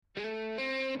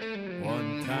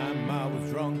One time I was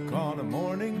drunk on a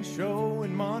morning show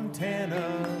in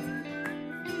Montana.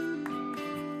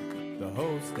 The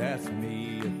host asked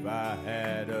me if I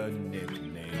had a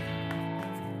nickname.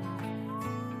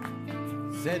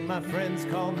 Said my friends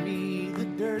call me the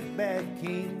Dirtbag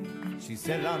King. She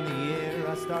said it on the air,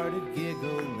 I started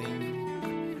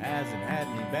giggling. Hasn't had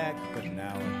me back, but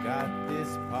now I've got this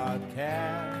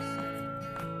podcast.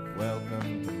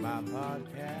 Welcome to my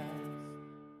podcast.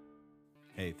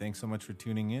 Hey, thanks so much for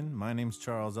tuning in. My name's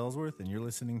Charles Ellsworth, and you're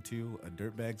listening to A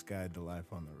Dirtbag's Guide to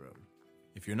Life on the Road.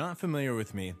 If you're not familiar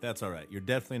with me, that's all right. You're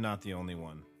definitely not the only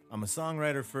one. I'm a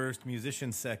songwriter first,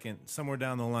 musician second, somewhere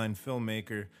down the line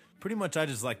filmmaker. Pretty much I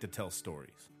just like to tell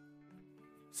stories.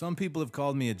 Some people have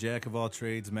called me a jack of all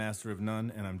trades, master of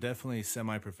none, and I'm definitely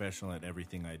semi-professional at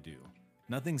everything I do.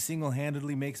 Nothing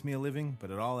single-handedly makes me a living,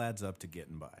 but it all adds up to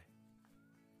getting by.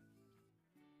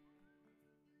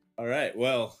 All right,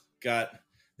 well,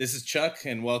 this is Chuck,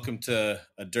 and welcome to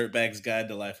A Dirtbag's Guide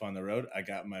to Life on the Road. I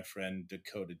got my friend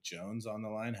Dakota Jones on the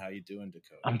line. How you doing,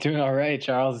 Dakota? I'm doing all right,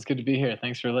 Charles. It's good to be here.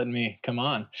 Thanks for letting me come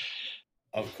on.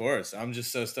 Of course. I'm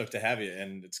just so stoked to have you,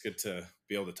 and it's good to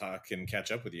be able to talk and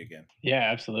catch up with you again. Yeah,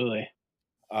 absolutely.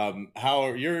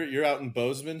 You're out in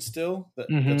Bozeman still?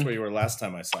 That's where you were last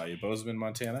time I saw you, Bozeman,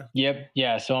 Montana? Yep.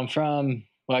 Yeah. So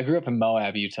I grew up in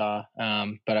Moab, Utah,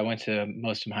 but I went to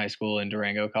most of my high school in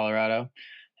Durango, Colorado,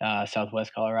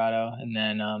 Southwest Colorado, and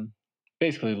then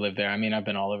basically lived there. I mean, I've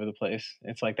been all over the place.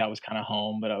 It's like that was kind of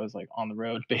home, but I was like on the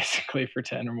road basically for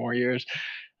 10 or more years.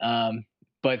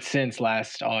 But since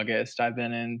last August, I've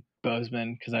been in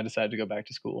Bozeman because I decided to go back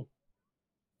to school.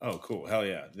 Oh, cool. Hell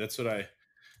yeah. That's what I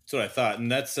thought.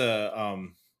 And that's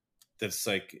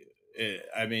like,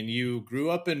 I mean, you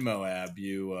grew up in Moab,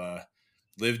 you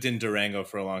lived in Durango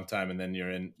for a long time, and then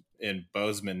you're in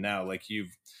Bozeman now. Like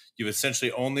you've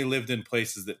essentially only lived in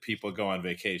places that people go on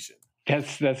vacation.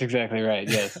 That's exactly right.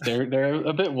 Yes, they're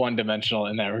a bit one-dimensional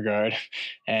in that regard,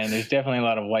 and there's definitely a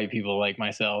lot of white people like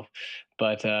myself.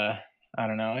 But I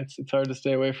don't know. It's hard to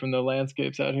stay away from the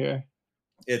landscapes out here.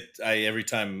 Every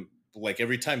time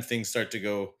things start to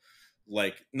go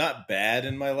like not bad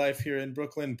in my life here in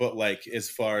Brooklyn, but like as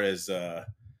far as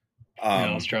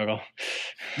struggle.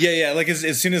 Yeah. Like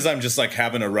as soon as I'm just like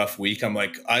having a rough week, I'm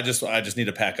like, I just need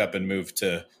to pack up and move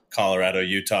to Colorado,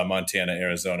 Utah, Montana,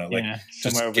 Arizona. Like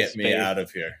just get me out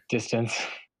of here. Distance.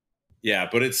 Yeah,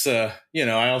 but it's I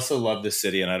also love the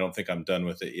city, and I don't think I'm done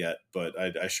with it yet, but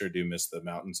I sure do miss the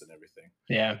mountains and everything.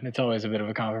 Yeah, it's always a bit of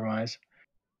a compromise.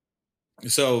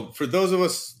 So for those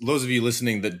of you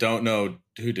listening that don't know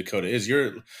who Dakota is,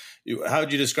 how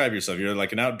would you describe yourself? You're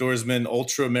like an outdoorsman,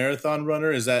 ultra marathon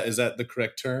runner. Is that the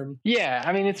correct term? Yeah,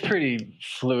 I mean, it's pretty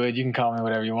fluid. You can call me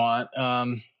whatever you want.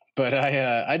 But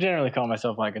I generally call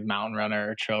myself like a mountain runner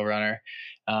or trail runner.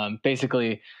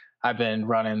 Basically, I've been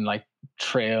running like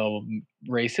trail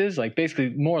races, like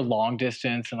basically more long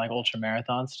distance and like ultra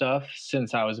marathon stuff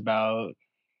since I was about,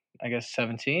 I guess,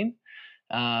 17.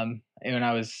 And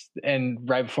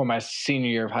right before my senior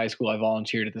year of high school, I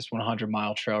volunteered at this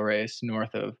 100-mile trail race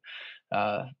north of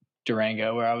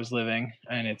Durango, where I was living,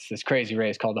 and it's this crazy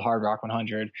race called the Hard Rock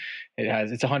 100.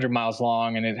 It's 100 miles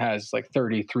long, and it has like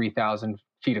 33,000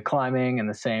 feet of climbing and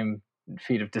the same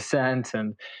feet of descent,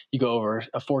 and you go over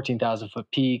a 14,000 foot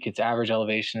peak. Its average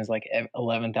elevation is like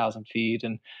 11,000 feet,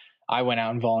 and I went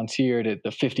out and volunteered at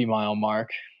the 50-mile mark,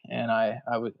 and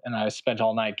I spent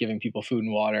all night giving people food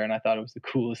and water, and I thought it was the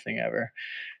coolest thing ever.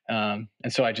 And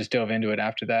so I just dove into it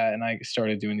after that, and I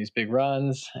started doing these big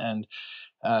runs and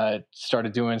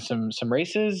started doing some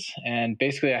races, and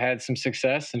basically I had some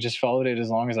success and just followed it as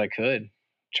long as I could,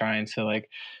 trying to like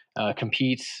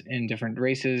compete in different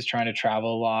races, trying to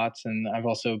travel lots. And I've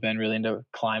also been really into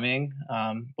climbing,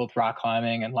 both rock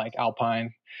climbing and like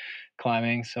alpine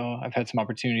climbing. So I've had some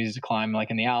opportunities to climb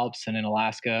like in the Alps and in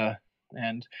Alaska.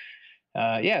 And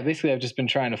basically I've just been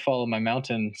trying to follow my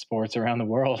mountain sports around the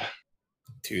world.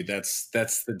 Dude, that's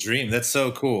the dream. That's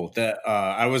so cool. That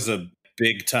I was a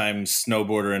big time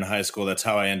snowboarder in high school. That's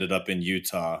how I ended up in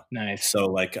Utah. Nice. So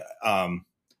like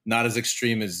not as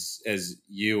extreme as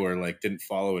you, or like didn't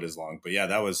follow it as long, but yeah,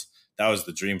 that was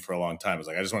the dream for a long time. I was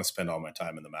like, I just want to spend all my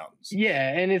time in the mountains.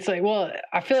 Yeah. And it's like, well,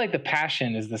 I feel like the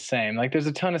passion is the same. Like there's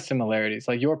a ton of similarities.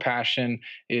 Like your passion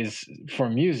is for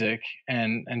music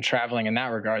and traveling in that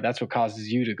regard. That's what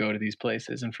causes you to go to these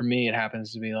places. And for me, it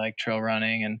happens to be like trail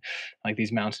running and like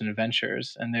these mountain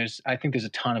adventures. And I think there's a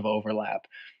ton of overlap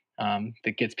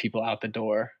that gets people out the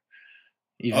door,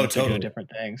 even if they do different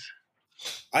things.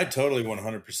 I totally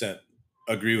 100%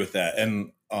 agree with that.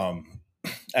 And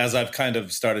as I've kind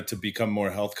of started to become more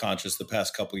health conscious the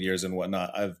past couple of years and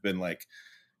whatnot, I've been like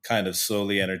kind of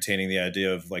slowly entertaining the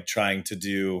idea of like trying to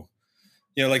do,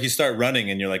 like you start running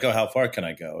and you're like, oh, how far can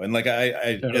I go? And like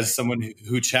I Totally. as someone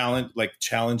who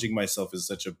challenging myself is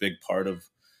such a big part of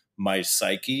my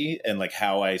psyche and like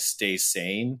how I stay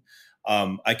sane.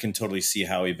 I can totally see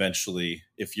how eventually,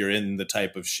 if you're in the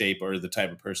type of shape or the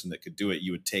type of person that could do it,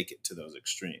 you would take it to those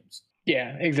extremes.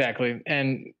 Yeah, exactly.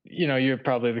 And you're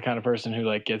probably the kind of person who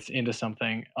like gets into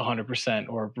something 100%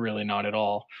 or really not at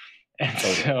all. And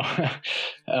Totally. so,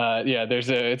 yeah,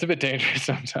 it's a bit dangerous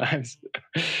sometimes.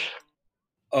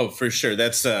 Oh, for sure.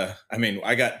 That's I mean,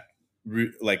 I got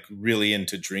really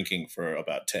into drinking for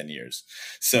about 10 years.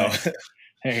 So Nice.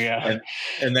 There you go.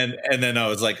 and then I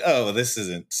was like, oh, this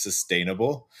isn't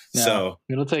sustainable. No, So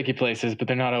it'll take you places, but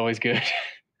they're not always good.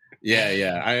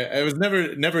 yeah. I was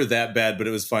never that bad, but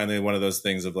it was finally one of those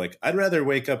things of like, I'd rather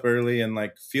wake up early and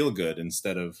like feel good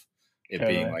instead of it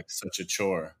Totally. being like such a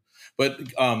chore. But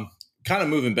kind of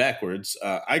moving backwards,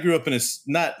 I grew up in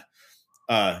not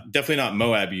definitely not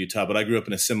Moab, Utah, but I grew up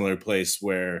in a similar place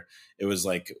where it was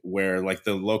like where like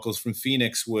the locals from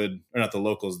Phoenix or not the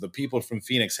locals, the people from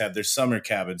Phoenix had their summer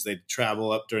cabins. They'd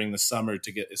travel up during the summer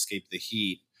to escape the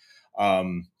heat.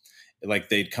 Like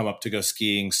they'd come up to go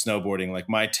skiing, snowboarding. Like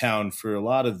my town for a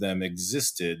lot of them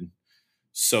existed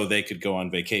so they could go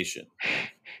on vacation.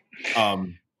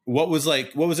 What was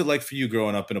it like for you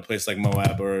growing up in a place like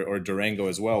Moab or Durango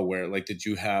as well, where like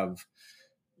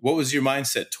what was your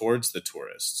mindset towards the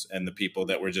tourists and the people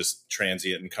that were just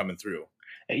transient and coming through?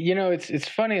 It's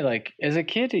funny, like as a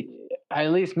kid,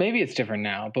 at least maybe it's different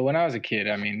now, but when I was a kid,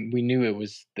 I mean, we knew it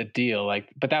was the deal, like,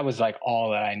 but that was like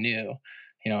all that I knew.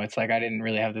 It's like I didn't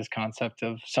really have this concept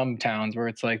of some towns where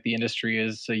it's like the industry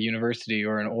is a university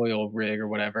or an oil rig or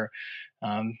whatever.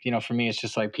 For me, it's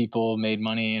just like people made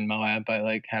money in Moab by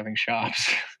like having shops.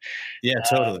 Yeah,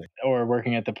 totally. Or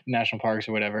working at the national parks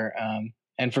or whatever.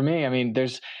 And for me, I mean,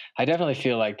 I definitely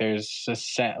feel like there's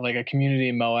a community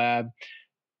in Moab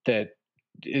that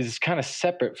is kind of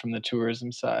separate from the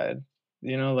tourism side.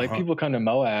 People come to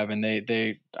Moab and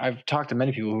I've talked to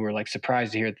many people who were like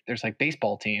surprised to hear that there's like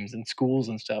baseball teams and schools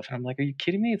and stuff. And I'm like, are you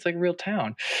kidding me? It's like a real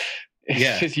town.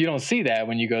 It's just, you don't see that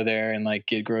when you go there and like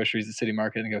get groceries at City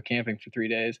Market and go camping for 3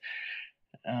 days.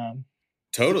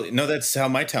 Totally. No, that's how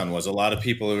my town was. A lot of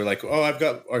people were like, oh, I've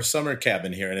got our summer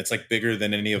cabin here. And it's like bigger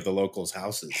than any of the locals'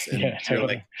 houses. And yeah, totally. You're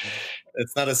like,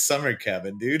 it's not a summer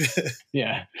cabin, dude.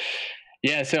 Yeah.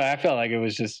 Yeah. So I felt like it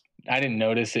was just, I didn't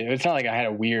notice it. It's not like I had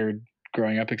a weird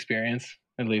growing up experience,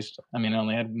 at least. I mean, I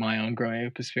only had my own growing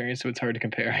up experience, so it's hard to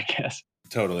compare, I guess.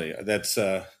 Totally.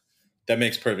 That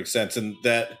makes perfect sense. And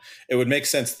that it would make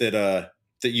sense that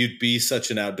you'd be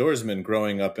such an outdoorsman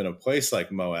growing up in a place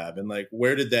like Moab. And like,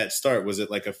 where did that start? Was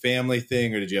it like a family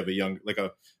thing, or did you have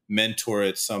a mentor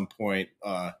at some point?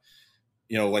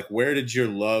 Like where did your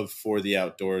love for the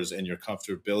outdoors and your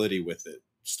comfortability with it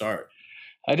start?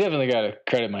 I definitely got to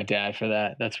credit my dad for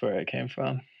that. That's where it came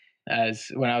from. As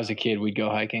when I was a kid, we'd go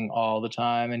hiking all the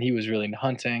time, and he was really into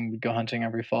hunting. We'd go hunting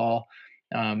every fall.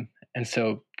 And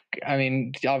so, I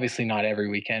mean, obviously not every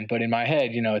weekend, but in my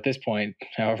head, at this point,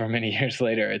 however many years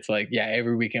later, it's like, yeah,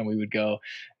 every weekend we would go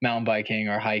mountain biking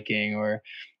or hiking or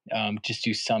just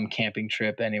do some camping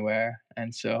trip anywhere.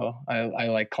 And so I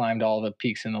like climbed all the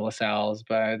peaks in the LaSalle's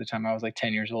by the time I was like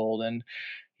 10 years old. And,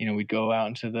 we'd go out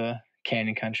into the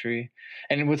canyon country.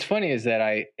 And what's funny is that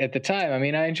at the time, I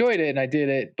mean, I enjoyed it and I did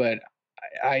it, but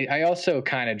I also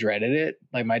kind of dreaded it.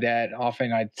 Like my dad,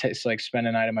 often I'd like spend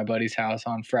a night at my buddy's house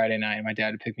on Friday night, and my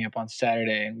dad would pick me up on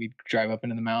Saturday, and we'd drive up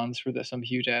into the mountains for some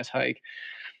huge ass hike.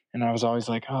 And I was always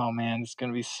like, "Oh man, it's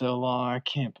gonna be so long! I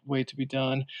can't wait to be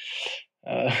done."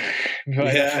 But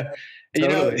Yeah,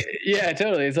 totally. Yeah,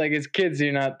 totally. It's like as kids,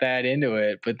 you're not that into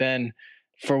it, but then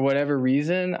for whatever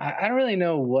reason, I don't really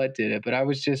know what did it, but I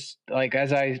was just like,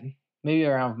 maybe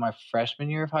around my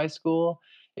freshman year of high school,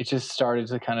 it just started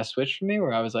to kind of switch for me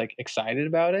where I was like excited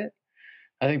about it.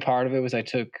 I think part of it was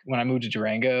when I moved to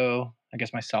Durango, I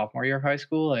guess my sophomore year of high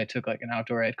school, I took like an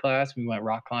outdoor ed class. We went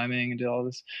rock climbing and did all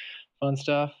this fun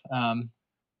stuff. And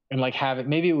like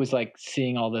maybe it was like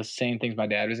seeing all the same things my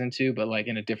dad was into, but like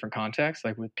in a different context,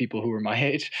 like with people who were my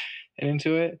age and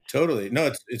into it. Totally.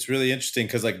 No, it's really interesting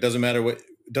because like doesn't matter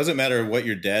what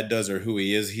your dad does or who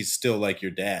he is, he's still like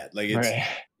your dad. Like it's right.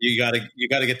 you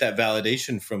gotta get that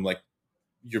validation from like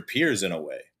your peers in a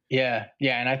way. Yeah.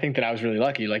 And I think that I was really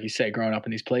lucky, like you say, growing up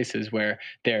in these places where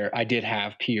I did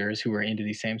have peers who were into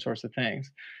these same sorts of things.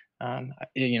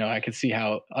 I could see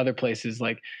how other places,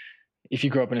 like if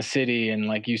you grow up in a city and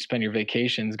like you spend your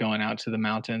vacations going out to the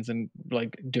mountains and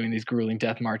like doing these grueling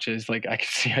death marches, like I could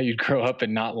see how you'd grow up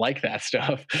and not like that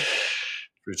stuff.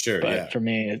 For sure. But yeah. for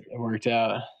me, it worked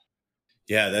out.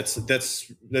 Yeah, that's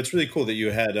really cool that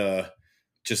you had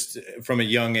just from a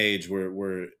young age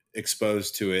were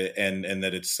exposed to it, and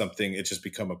that it's something, it's just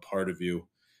become a part of you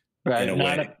in Right. a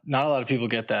way. Not a lot of people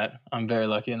get that. I'm very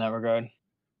lucky in that regard.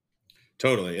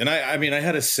 Totally. And I mean, I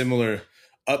had a similar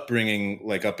upbringing,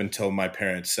 like up until my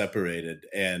parents separated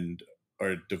and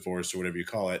or divorced or whatever you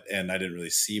call it. And I didn't really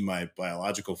see my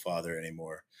biological father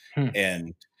anymore. Hmm.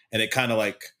 And it kind of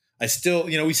like, I still,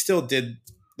 we still did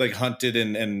like hunted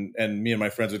and me and my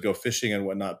friends would go fishing and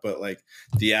whatnot. But like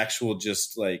the actual,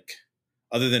 just like,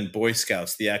 other than Boy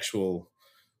Scouts, the actual,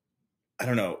 I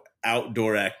don't know,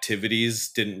 outdoor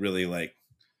activities didn't really like,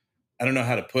 I don't know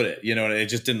how to put it. It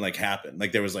just didn't like happen.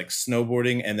 Like there was like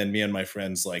snowboarding and then me and my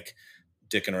friends like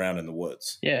dicking around in the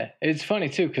woods. Yeah, it's funny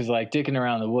too because like dicking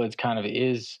around the woods kind of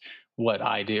is what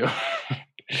I do.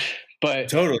 But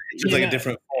Totally. It's just you like a know,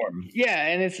 different form. yeah,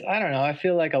 and it's I don't know. I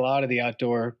feel like a lot of the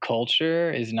outdoor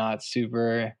culture is not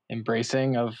super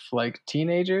embracing of like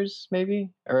teenagers, maybe,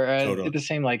 or Totally. the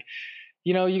same like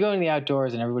you go in the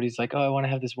outdoors and everybody's like, oh, I want to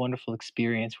have this wonderful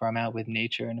experience where I'm out with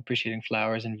nature and appreciating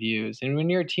flowers and views. And when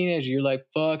you're a teenager, you're like,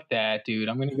 fuck that, dude.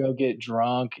 I'm going to go get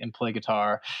drunk and play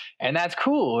guitar. And that's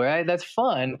cool, right? That's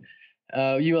fun.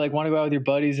 You like want to go out with your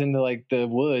buddies into like the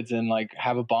woods and like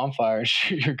have a bonfire and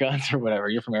shoot your guns or whatever.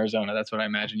 You're from Arizona. That's what I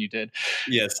imagine you did.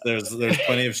 Yes, there's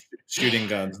plenty of shooting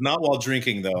guns. Not while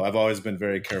drinking though. I've always been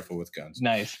very careful with guns.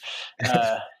 Nice.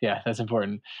 Yeah, that's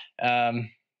important.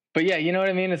 But yeah, you know what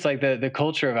I mean? It's like the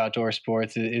culture of outdoor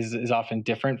sports is often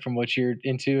different from what you're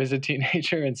into as a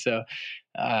teenager. And so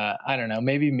I don't know,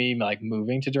 maybe me like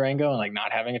moving to Durango and like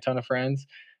not having a ton of friends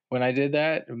when I did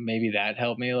that, maybe that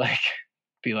helped me like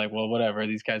be like, well, whatever,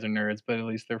 these guys are nerds, but at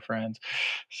least they're friends.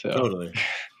 So Totally.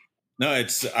 No,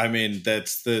 I mean,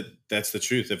 that's the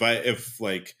truth.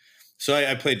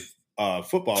 I played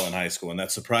football in high school, and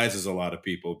that surprises a lot of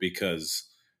people because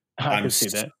I I'm could see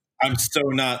that. I'm so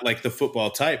not like the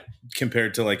football type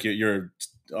compared to like your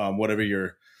whatever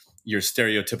your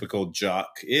stereotypical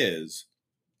jock is.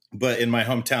 But in my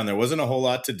hometown, there wasn't a whole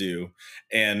lot to do,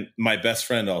 and my best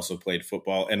friend also played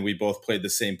football, and we both played the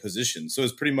same position. So it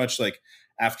was pretty much like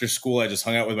after school, I just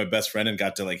hung out with my best friend and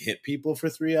got to like hit people for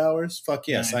 3 hours. Fuck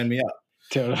yeah, Nice. sign me up.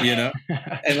 Totally. You know,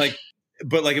 and like,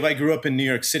 but like if I grew up in New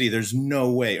York City, there's no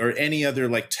way, or any other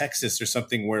like Texas or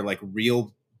something where like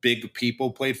real big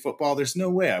people played football. There's no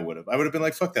way I would have. I would have been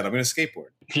like, fuck that, I'm going to skateboard.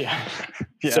 Yeah.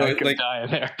 Yeah, So I could like, die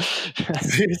in there.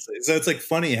 seriously. So it's like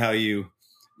funny how you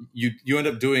end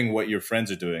up doing what your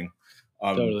friends are doing.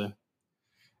 Totally.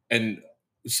 And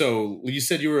so you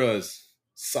said you were a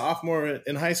sophomore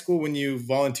in high school when you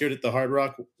volunteered at the Hard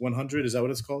Rock 100. Is that what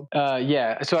it's called?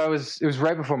 Yeah. So it was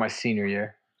right before my senior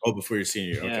year. Oh, before your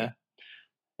senior year. Okay. Yeah.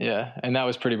 Yeah. And that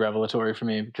was pretty revelatory for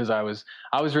me because I was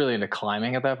really into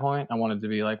climbing at that point. I wanted to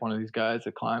be like one of these guys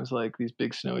that climbs like these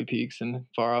big snowy peaks in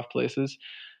far off places.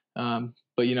 But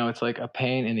it's like a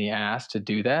pain in the ass to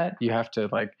do that. You have to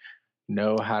like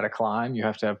know how to climb. You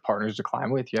have to have partners to climb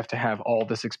with. You have to have all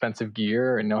this expensive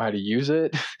gear and know how to use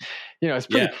it. It's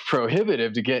pretty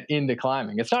prohibitive to get into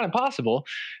climbing. It's not impossible.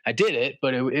 I did it,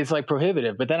 but it's like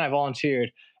prohibitive. But then I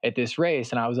volunteered at this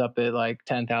race and I was up at like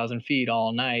 10,000 feet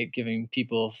all night giving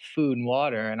people food and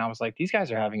water. And I was like, these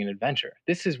guys are having an adventure.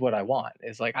 This is what I want.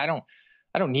 It's like, I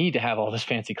don't need to have all this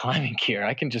fancy climbing gear.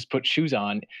 I can just put shoes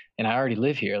on and I already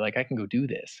live here. Like I can go do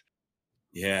this.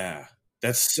 Yeah.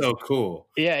 That's so cool.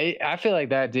 Yeah, I feel like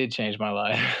that did change my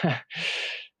life.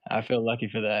 I feel lucky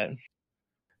for that.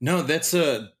 No,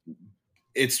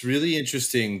 it's really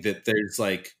interesting that there's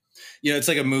like, it's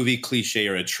like a movie cliche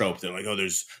or a trope. They're like, oh,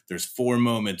 there's 4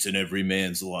 moments in every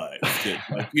man's life. That,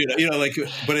 like, like,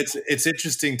 but it's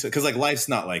interesting because like life's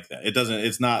not like that.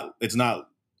 It's not.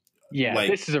 Yeah,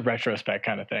 like, this is a retrospect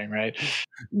kind of thing, right?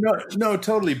 No,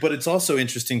 totally. But it's also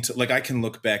interesting to like, I can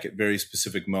look back at very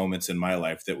specific moments in my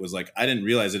life that was like, I didn't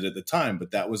realize it at the time,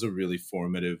 but that was a really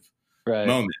formative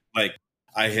moment. Like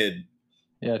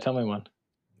Yeah, tell me one.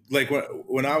 Like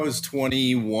when I was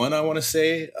 21, I want to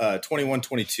say 21,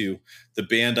 22, the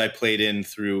band I played in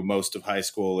through most of high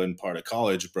school and part of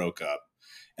college broke up.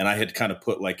 And I had kind of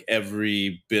put like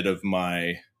every bit of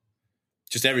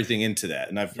just everything into that.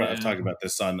 And I've talked about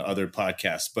this on other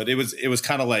podcasts, but it was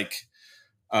kind of like,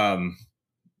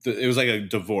 it was like a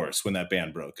divorce when that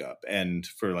band broke up. And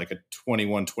for like a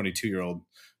 21, 22-year-old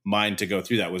mind to go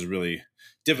through that was really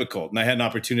difficult. And I had an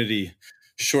opportunity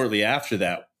shortly after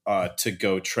that to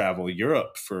go travel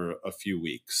Europe for a few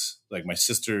weeks. Like my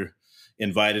sister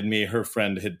invited me, her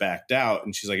friend had backed out,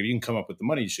 and she's like, if you can come up with the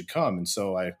money, you should come. And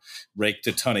so I raked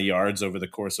a ton of yards over the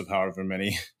course of however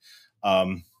many,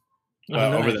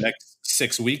 Nice. over the next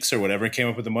 6 weeks or whatever, came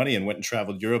up with the money and went and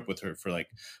traveled Europe with her for like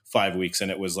 5 weeks. And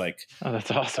it was like Oh, that's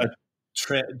a awesome.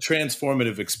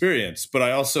 transformative experience. But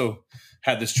I also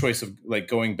had this choice of like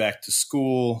going back to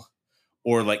school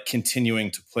or like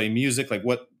continuing to play music. Like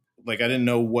I didn't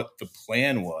know what the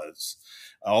plan was.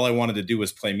 All I wanted to do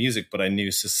was play music, but I knew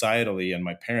societally and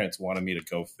my parents wanted me to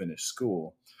go finish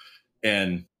school.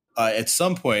 And at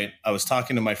some point, I was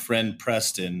talking to my friend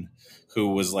Preston, who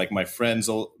was like my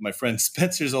friend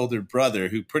Spencer's older brother,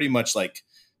 who pretty much like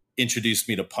introduced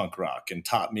me to punk rock and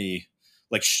taught me,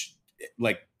 like,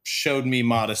 showed me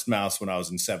Modest Mouse when I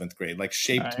was in 7th grade, like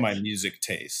shaped my music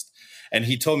taste. And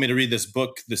he told me to read this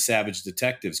book, The Savage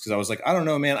Detectives, because I was like, I don't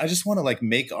know, man, I just want to like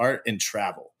make art and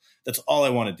travel. That's all I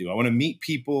want to do. I want to meet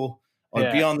people. I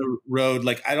want to be on the road.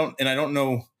 Like I don't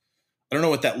know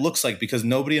what that looks like because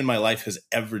nobody in my life has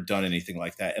ever done anything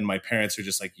like that. And my parents are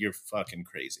just like, you're fucking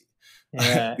crazy.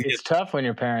 Yeah, it's tough when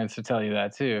your parents to tell you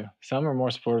that too. Some are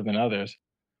more supportive than others.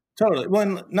 Totally.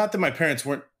 Well, not that my parents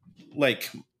weren't like,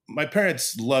 my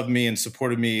parents loved me and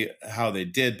supported me how they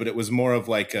did, but it was more of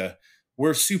like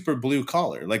we're super blue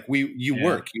collar. Like you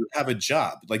work, you have a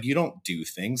job, like you don't do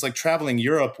things like traveling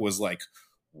Europe was like,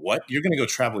 what? You're going to go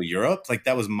travel Europe? Like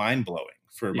that was mind blowing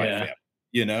for my family,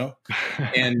 you know?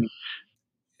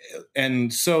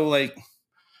 And so like,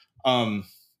 I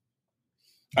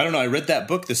don't know. I read that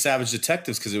book, The Savage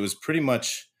Detectives, because it was pretty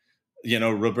much,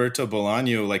 Roberto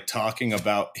Bolaño, like talking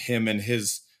about him and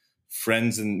his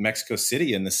friends in Mexico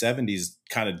City in the 70s,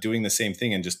 kind of doing the same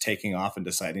thing and just taking off and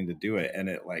deciding to do it. And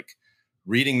it like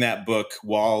reading that book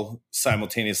while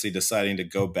simultaneously deciding to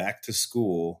go back to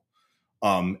school,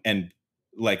 and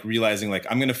like realizing like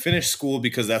I'm going to finish school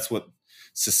because that's what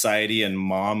society and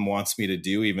mom wants me to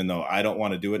do, even though I don't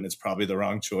want to do it. And it's probably the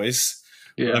wrong choice.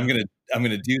 Yeah. But I'm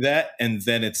going to do that. And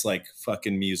then it's like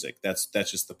fucking music. That's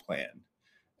just the plan.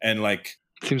 And like,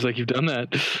 seems like you've done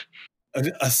that.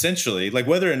 Essentially, like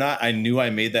whether or not I knew I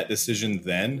made that decision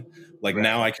then, like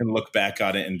now I can look back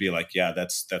on it and be like, yeah,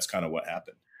 that's kind of what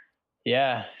happened.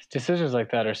 Yeah. Decisions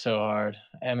like that are so hard.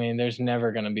 I mean, there's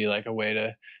never going to be like a way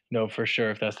to know for sure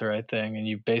if that's the right thing. And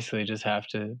you basically just have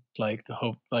to like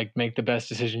hope, like make the best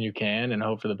decision you can and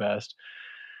hope for the best.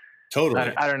 Totally.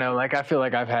 I don't know. Like, I feel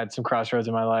like I've had some crossroads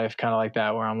in my life kind of like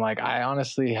that, where I'm like, I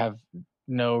honestly have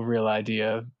no real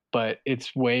idea, but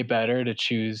it's way better to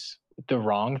choose the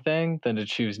wrong thing than to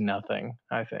choose nothing,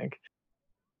 I think.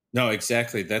 No,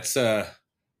 exactly. That's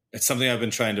it's something I've been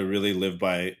trying to really live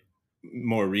by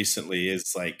more recently,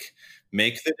 is like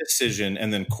make the decision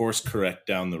and then course correct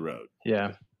down the road.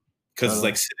 Yeah. Because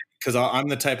I'm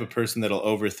the type of person that'll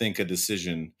overthink a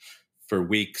decision for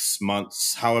weeks,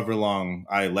 months, however long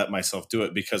I let myself do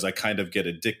it, because I kind of get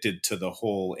addicted to the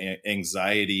whole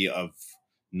anxiety of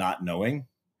not knowing.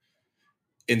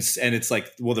 And it's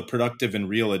like, well, the productive and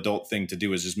real adult thing to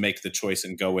do is just make the choice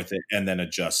and go with it and then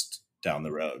adjust down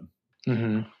the road.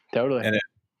 Mm-hmm. Totally. And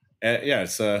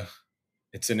it's an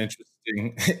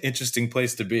interesting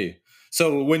place to be.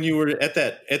 So when you were at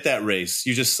that race,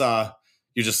 you're just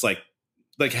like,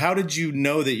 how did you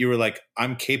know that you were like,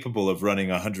 I'm capable of running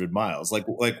 100 miles? Like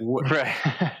what? Right.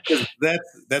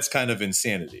 that's kind of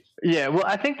insanity. Yeah. Well,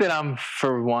 I think that I'm,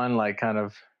 for one, like kind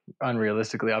of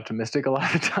unrealistically optimistic a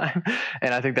lot of the time.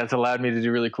 And I think that's allowed me to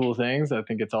do really cool things. I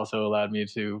think it's also allowed me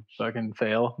to fucking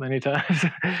fail many times.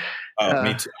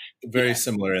 Me too. Very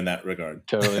similar in that regard.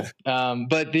 Totally.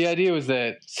 But the idea was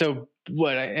that,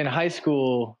 in high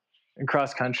school, in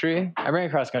cross country, I ran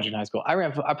cross country in high school.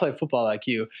 I played football like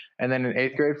you. And then in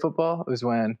 8th grade football, it was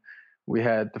when we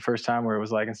had the first time where it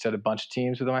was like, instead of a bunch of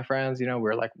teams with my friends, we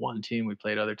were like one team, we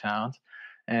played other towns.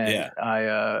 And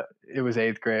it was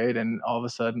 8th grade, and all of a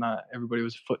sudden everybody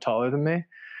was a foot taller than me.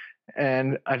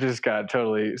 And I just got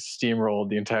totally steamrolled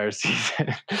the entire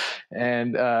season.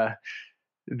 And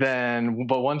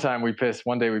but one day we pissed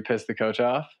the coach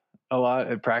off a lot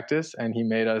at practice, and he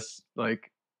made us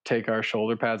like take our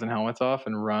shoulder pads and helmets off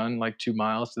and run like 2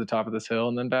 miles to the top of this hill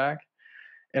and then back.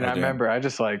 And I remember I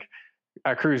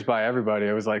cruised by everybody.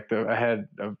 I was like I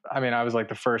was like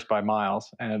the first by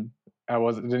miles, and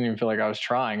didn't even feel like I was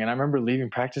trying. And I remember leaving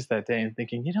practice that day and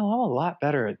thinking, I'm a lot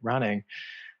better at running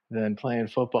than playing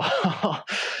football.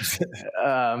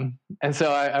 And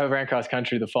so I ran cross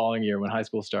country the following year when high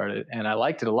school started, and I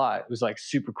liked it a lot. It was like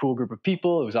super cool group of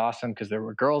people. It was awesome because there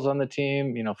were girls on the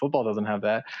team. Football doesn't have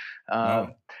that.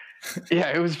 No.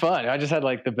 Yeah, it was fun. I just had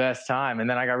like the best time. And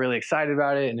then I got really excited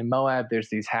about it. And in Moab, there's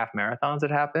these half marathons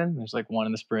that happen. There's like one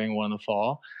in the spring, one in the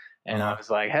fall. And I was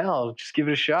like, hell, just give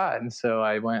it a shot. And so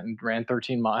I went and ran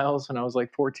 13 miles when I was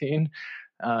like 14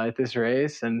 at this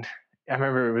race. And I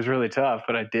remember it was really tough,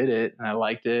 but I did it and I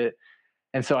liked it.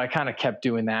 And so I kind of kept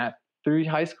doing that through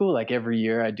high school, like every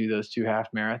year I do those 2 half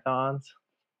marathons.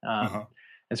 Um, Uh-huh.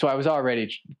 and so I was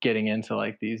already getting into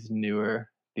like these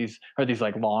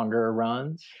like longer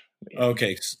runs.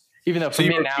 Okay. Even though So for you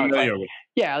me were now it's like, familiar with.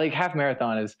 yeah, like half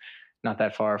marathon is not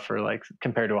that far for like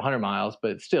compared to 100 miles,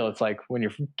 but still it's like when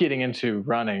you're getting into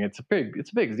running, it's a big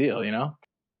deal, you know?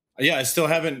 Yeah, I still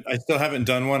haven't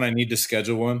done one. I need to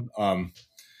schedule one.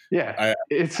 Yeah, I I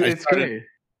it's started great.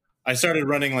 I started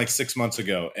running like 6 months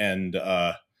ago, and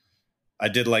I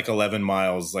did like 11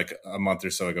 miles like a month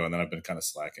or so ago, and then I've been kind of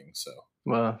slacking. So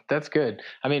Well, that's good.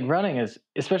 I mean, running is,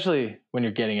 especially when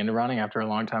you're getting into running after a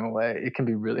long time away, it can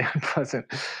be really unpleasant.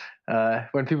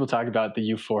 When people talk about the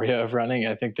euphoria of running,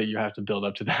 I think that you have to build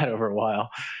up to that over a while.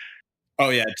 oh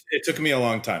yeah, it took me a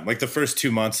long time. Like the first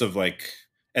 2 months of like,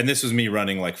 and this was me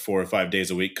running like 4 or 5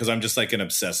 days a week because I'm just like an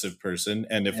obsessive person,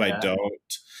 and if I Yeah,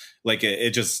 don't, like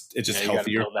it's yeah, just you got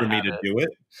to healthier build the for me to habit. do it.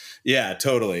 Yeah,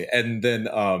 totally. And then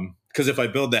because if I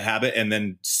build the habit and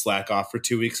then slack off for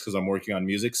 2 weeks because I'm working on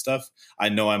music stuff, I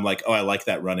know I'm like, oh, I like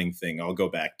that running thing. I'll go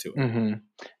back to it. Hmm.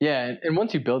 Yeah, and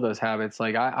once you build those habits,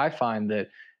 like I find that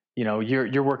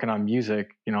you're working on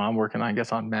music. I'm working, I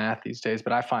guess, on math these days.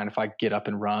 But I find if I get up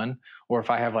and run, or if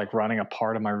I have like running a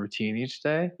part of my routine each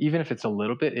day, even if it's a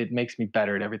little bit, it makes me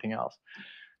better at everything else.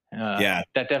 Yeah,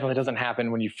 That definitely doesn't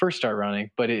happen when you first start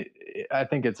running, but I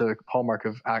think it's a hallmark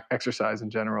of exercise in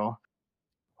general.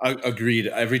 agreed.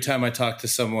 Every time I talk to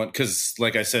someone, because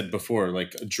like I said before,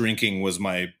 like drinking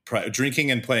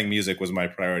and playing music was my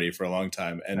priority for a long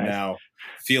time, and Nice. now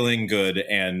feeling good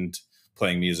and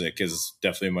playing music is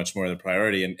definitely much more the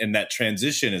priority. And that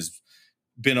transition has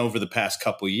been over the past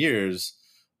couple years,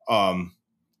 um,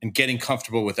 and getting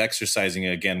comfortable with exercising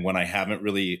again when I haven't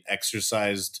really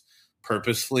exercised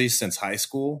purposefully since high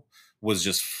school was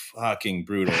just fucking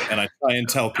brutal. And I try and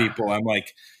tell people, I'm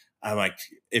like,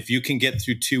 if you can get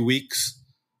through 2 weeks,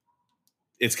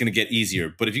 it's going to get easier.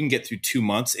 But if you can get through 2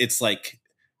 months, it's like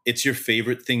it's your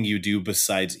favorite thing you do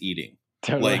besides eating.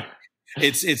 Totally. Like And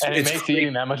it it's makes crazy.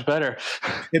 eating that much better.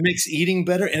 It makes eating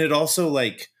better, and it also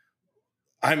like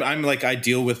I'm like I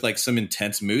deal with like some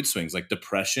intense mood swings, like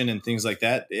depression and things like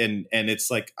that, and it's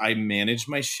like I manage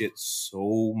my shit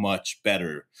so much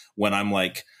better when I'm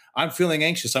like I'm feeling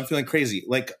anxious, I'm feeling crazy.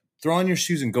 Like throw on your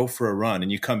shoes and go for a run,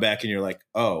 and you come back and you're like,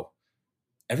 oh,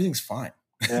 everything's fine.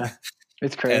 Yeah,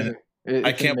 it's And crazy.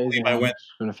 I It's can't amazing believe I how went. much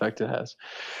of an effect it has.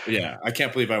 Yeah, I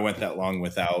can't believe I went that long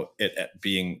without it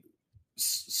being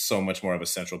so much more of a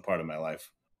central part of my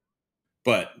life.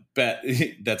 But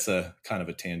that's a kind of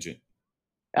a tangent.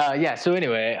 Yeah. So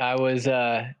anyway, I was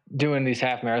doing these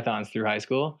half marathons through high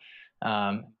school,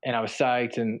 and I was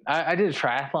psyched. And I did a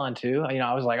triathlon too.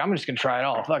 I was like, I'm just gonna try it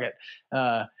all. Fuck it.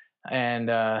 Uh,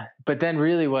 but then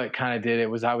really, what kind of did it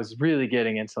was I was really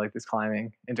getting into like this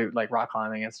climbing, into like rock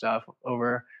climbing and stuff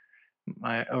over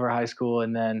high school,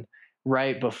 and then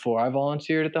right before I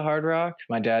volunteered at the Hard Rock,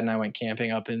 my dad and I went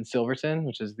camping up in Silverton,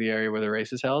 which is the area where the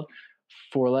race is held,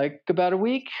 for like about a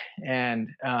week, and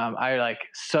I like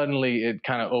suddenly it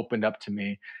kind of opened up to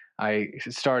me. I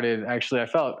started actually. I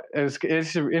felt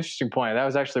it's an interesting point. That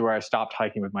was actually where I stopped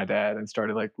hiking with my dad and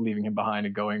started like leaving him behind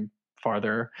and going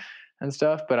farther and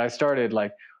stuff. But I started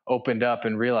like opened up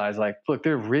and realized like, look,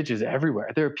 there are ridges everywhere.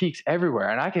 There are peaks everywhere,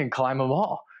 and I can climb them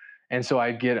all. And so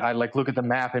I like look at the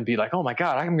map and be like, oh my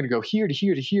God, I'm going to go here to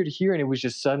here to here to here. And it was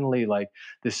just suddenly like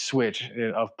this switch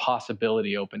of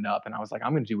possibility opened up. And I was like,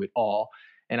 I'm going to do it all.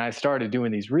 And I started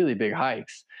doing these really big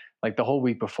hikes. Like the whole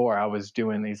week before, I was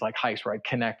doing these like hikes where I'd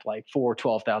connect like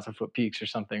 12,000 foot peaks or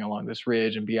something along this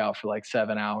ridge and be out for like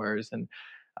 7 hours. And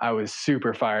I was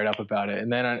super fired up about it.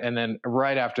 And then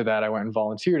right after that, I went and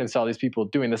volunteered and saw these people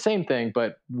doing the same thing,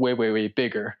 but way, way, way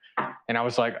bigger. And I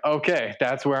was like, okay,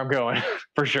 that's where I'm going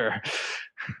for sure.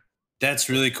 That's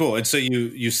really cool. And so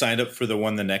you signed up for the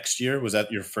one the next year. Was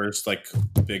that your first like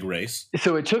big race?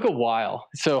 So it took a while.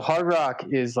 So Hard Rock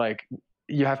is like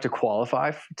you have to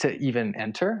qualify to even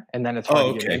enter, and then it's hard Oh,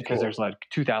 to get in okay, because cool. there's like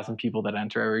 2,000 people that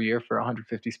enter every year for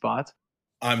 150 spots.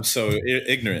 I'm so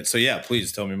ignorant. So yeah,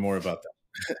 please tell me more about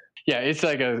that. Yeah, it's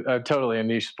like a totally a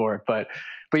niche sport, but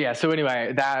yeah. So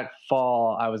anyway, that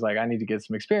fall I was like, I need to get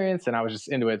some experience, and I was just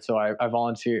into it. So I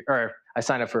volunteered, or I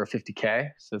signed up for a 50K.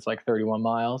 So it's like 31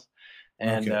 miles,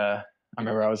 and Okay. I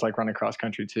remember I was like running cross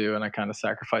country too, and I kind of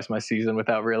sacrificed my season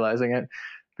without realizing it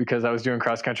because I was doing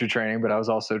cross country training, but I was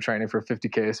also training for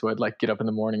 50K. So I'd like get up in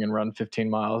the morning and run 15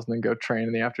 miles, and then go train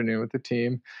in the afternoon with the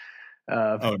team.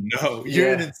 Uh, Oh no,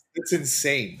 yeah, that's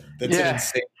insane. That's an yeah.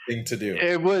 insane thing to do.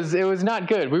 It was not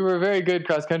good. We were a very good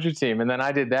cross country team, and then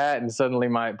I did that, and suddenly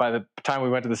by the time we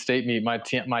went to the state meet, my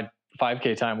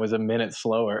 5K time was a minute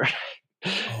slower.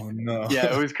 Oh no.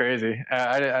 Yeah, it was crazy.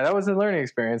 That was a learning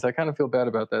experience. I kind of feel bad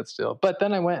about that still. But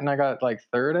then I went and I got like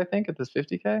third, I think, at this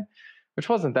 50K, which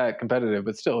wasn't that competitive,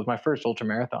 but still, it was my first ultra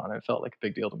marathon. It felt like a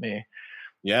big deal to me.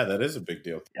 Yeah, that is a big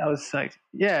deal. I was psyched.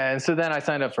 Yeah, and so then I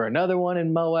signed up for another one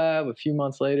in Moab a few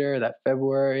months later, that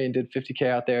February, and did 50K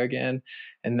out there again,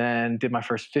 and then did my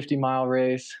first 50-mile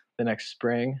race the next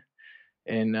spring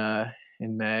in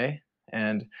May,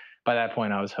 and by that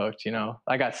point I was hooked.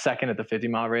 I got second at the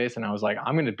 50-mile race, and I was like,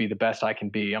 I'm going to be the best I can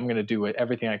be. I'm going to do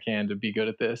everything I can to be good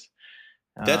at this.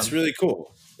 That's really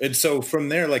cool. And so from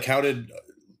there, like,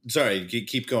 sorry,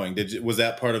 keep going. Was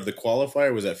that part of the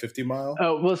qualifier? Was that 50 mile?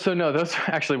 Oh, well, so no, those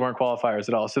actually weren't qualifiers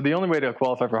at all. So the only way to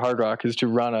qualify for Hard Rock is to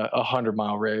run a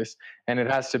 100-mile race, and it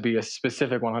has to be a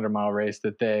specific 100-mile race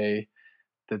that they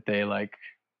like.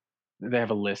 They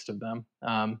have a list of them,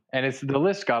 and the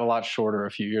list got a lot shorter a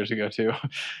few years ago too.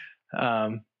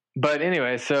 But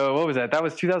anyway, so what was that? That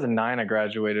was 2009. I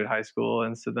graduated high school,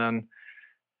 and so then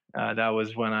that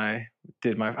was when I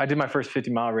did my first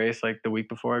 50-mile race like the week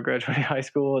before I graduated high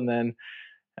school, and then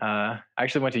I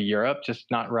actually went to Europe, just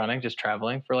not running, just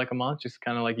traveling for like a month, just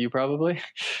kind of like you probably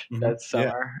that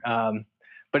summer. Yeah.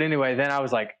 But anyway, then I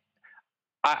was like,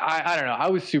 I don't know. I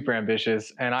was super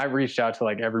ambitious, and I reached out to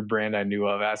like every brand I knew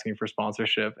of asking for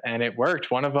sponsorship, and it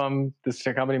worked. One of them, this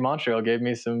company Montreal, gave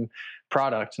me some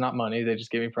product, not money. They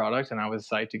just gave me product, and I was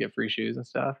psyched to get free shoes and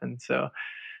stuff. And so,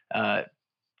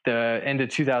 the end of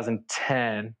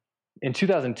 2010, in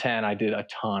 2010, I did a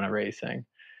ton of racing,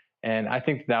 and I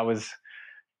think that was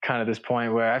kind of this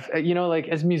point where like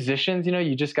as musicians,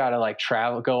 you just got to like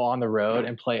travel, go on the road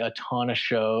and play a ton of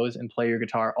shows and play your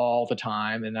guitar all the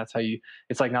time. And that's how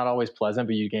it's like not always pleasant,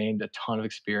 but you gained a ton of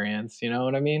experience. You know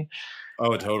what I mean?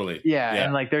 Oh, totally. Yeah.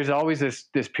 And like, there's always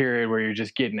this period where you're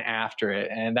just getting after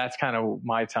it. And that's kind of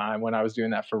my time when I was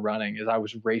doing that for running, is I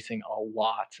was racing a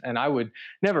lot, and I would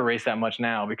never race that much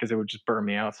now because it would just burn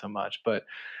me out so much. But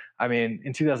I mean,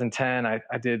 in 2010, I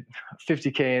did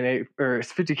 50K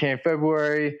 50K in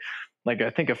February, like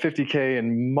I think a 50K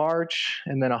in March,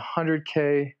 and then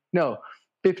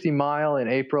 50 mile in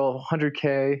April,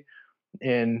 100K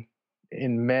in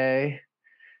May,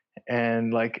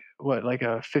 and like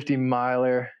a 50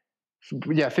 miler,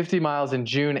 50 miles in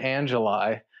June and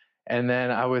July. And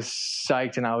then I was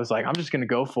psyched, and I was like, I'm just going to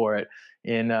go for it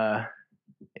in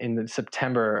the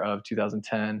September of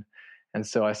 2010. And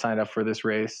so I signed up for this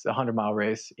race, a 100-mile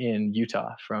race in Utah,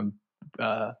 from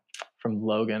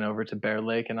Logan over to Bear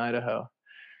Lake in Idaho.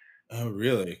 Oh,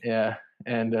 really? Yeah.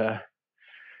 And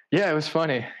it was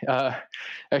funny.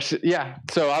 Actually, yeah.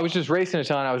 So I was just racing a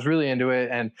ton. I was really into it,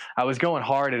 and I was going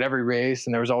hard at every race.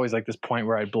 And there was always like this point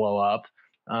where I'd blow up.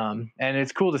 And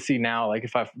it's cool to see now, like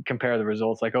if I compare the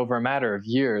results, like over a matter of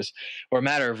years or a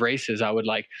matter of races, I would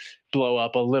like blow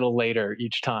up a little later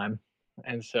each time.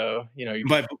 And so,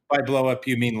 by blow up,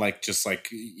 you mean like just like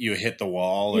you hit the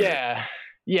wall? Or? Yeah.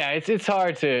 It's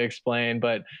hard to explain,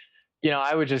 but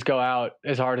I would just go out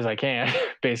as hard as I can,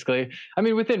 basically. I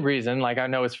mean, within reason. Like I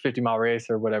know it's a 50-mile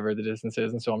race or whatever the distance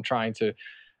is, and so I'm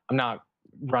not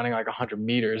running like 100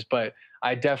 meters, but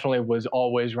I definitely was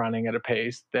always running at a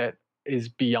pace that is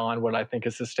beyond what I think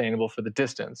is sustainable for the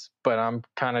distance. But I'm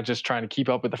kind of just trying to keep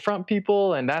up with the front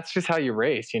people, and that's just how you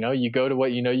race. You go to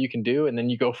what you can do, and then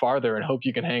you go farther and hope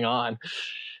you can hang on.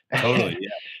 Totally. Yeah.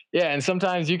 Yeah, and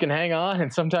sometimes you can hang on,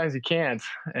 and sometimes you can't.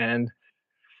 And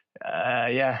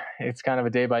it's kind of a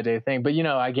day-by-day thing. But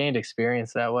I gained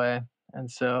experience that way.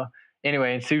 And so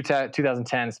anyway, in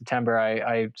 2010 September,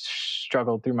 I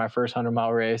struggled through my first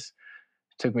 100-mile race.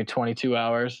 It took me 22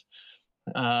 hours.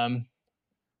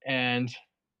 And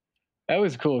that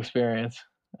was a cool experience.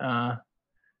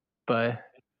 But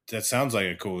that sounds like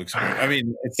a cool experience. I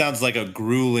mean, it sounds like a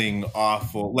grueling,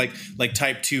 awful, like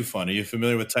type 2 fun. Are you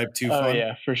familiar with type 2 fun? Oh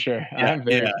yeah, for sure. Yeah, I'm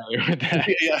very familiar with that.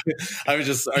 Yeah. Are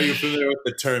you familiar with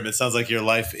the term? It sounds like your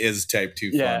life is type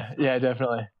 2 fun. Yeah,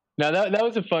 definitely. Now that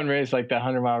was a fun race, like that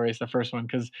 100-mile race, the first one,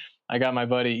 because I got my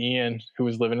buddy Ian, who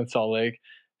was living in Salt Lake,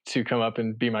 to come up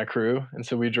and be my crew. And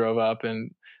so we drove up,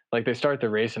 and like they start the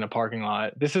race in a parking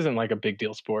lot. This isn't like a big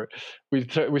deal sport. We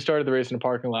started the race in a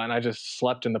parking lot, and I just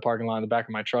slept in the parking lot in the back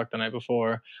of my truck the night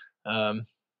before. And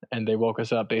they woke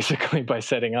us up basically by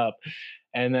setting up.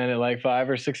 And then at like 5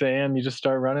 or 6 a.m., you just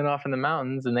start running off in the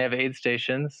mountains, and they have aid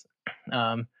stations.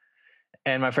 And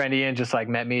my friend Ian just like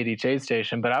met me at each aid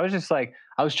station, but I was just like,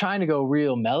 I was trying to go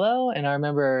real mellow. And I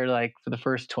remember like for the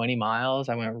first 20 miles,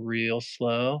 I went real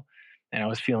slow, and I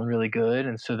was feeling really good.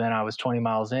 And so then I was 20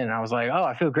 miles in, and I was like, oh,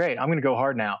 I feel great. I'm going to go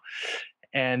hard now.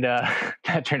 And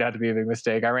that turned out to be a big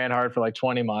mistake. I ran hard for like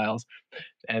 20 miles,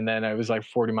 and then I was like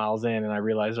 40 miles in, and I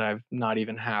realized I'm not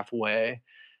even halfway.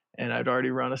 and I'd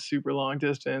already run a super long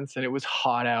distance, and it was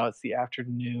hot out. It's the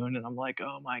afternoon, and I'm like,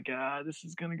 oh my God, this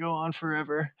is going to go on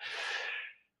forever.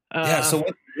 Yeah. So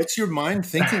what's your mind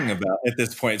thinking about at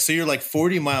this point? So you're like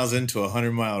 40 miles into a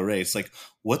 100-mile race. Like,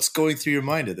 what's going through your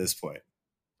mind at this point?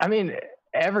 I mean,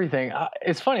 everything.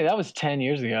 It's funny. That was 10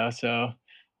 years ago. So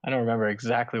I don't remember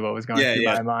exactly what was going through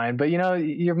my mind, but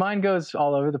your mind goes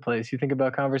all over the place. You think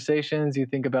about conversations, you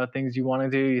think about things you want to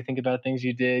do, you think about things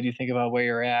you did, you think about where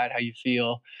you're at, how you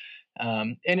feel.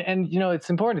 And it's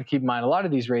important to keep in mind a lot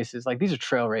of these races, like these are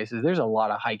trail races. There's a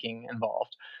lot of hiking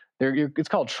involved. It's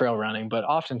called trail running, but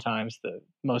oftentimes the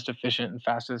most efficient and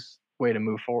fastest way to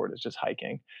move forward is just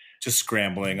hiking. Just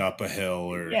scrambling up a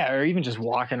hill or even just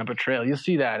walking up a trail. You'll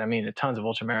see that. I mean, at tons of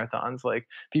ultra marathons, like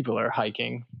people are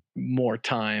hiking more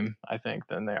time, I think,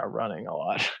 than they are running a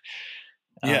lot.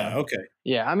 Yeah. Okay.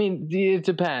 Yeah. I mean, it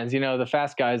depends. The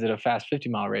fast guys at a fast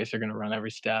 50-mile race are going to run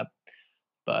every step.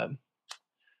 But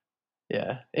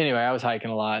yeah. Anyway, I was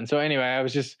hiking a lot. And so anyway,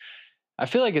 I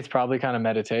feel like it's probably kind of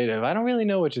meditative. I don't really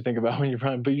know what you think about when you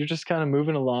run, but you're just kind of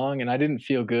moving along. And I didn't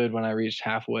feel good when I reached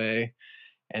halfway.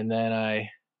 And then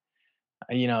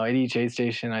at each aid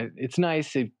station, it's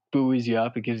nice. It buoys you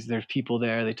up. There's people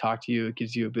there. They talk to you. It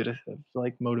gives you a bit of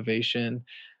like motivation.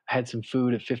 I had some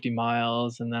food at 50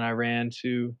 miles, and then I ran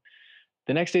to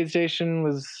the next aid station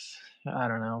was, I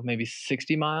don't know, maybe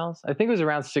 60 miles. I think it was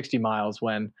around 60 miles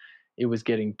when it was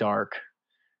getting dark.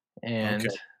 And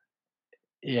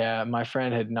yeah, my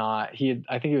friend I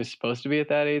think he was supposed to be at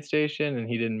that aid station, and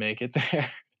he didn't make it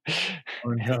there.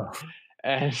 Oh, no.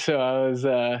 And so I was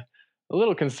a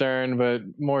little concerned, but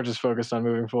more just focused on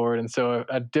moving forward. And so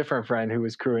a different friend who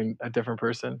was crewing a different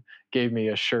person gave me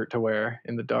a shirt to wear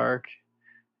in the dark.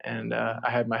 And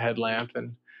I had my headlamp,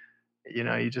 and,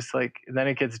 you just then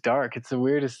it gets dark. It's the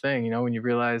weirdest thing, when you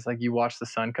realize you watch the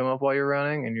sun come up while you're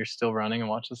running and you're still running and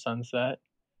watch the sunset.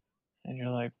 And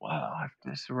you're like, wow, I've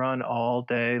just run all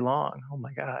day long. Oh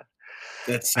my God.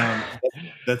 That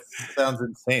sounds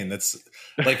insane. That's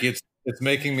like, it's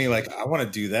making me like, I want to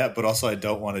do that, but also I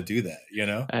don't want to do that,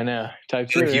 I know. Type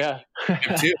 2, yeah.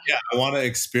 Type 2, yeah. I want to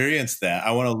experience that.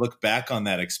 I want to look back on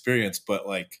that experience, but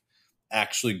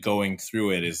actually going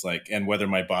through it is and whether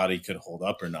my body could hold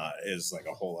up or not is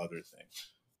a whole other thing.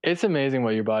 It's amazing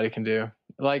what your body can do.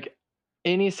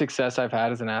 Any success I've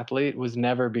had as an athlete was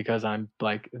never because I'm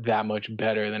that much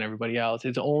better than everybody else.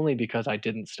 It's only because I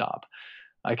didn't stop.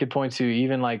 I could point to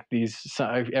even these,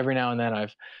 every now and then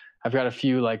I've got a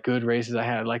few good races I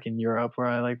had in Europe where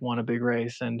I won a big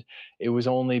race, and it was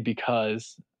only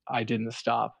because I didn't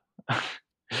stop.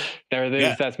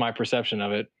 That's my perception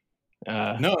of it.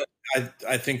 No,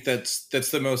 I think that's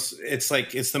the most,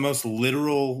 it's the most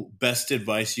literal best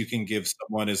advice you can give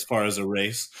someone as far as a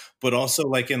race, but also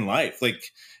in life.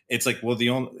 It's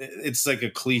it's a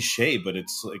cliche, but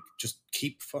it's just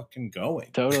keep fucking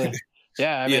going. Totally.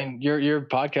 Yeah. I mean, your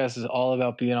podcast is all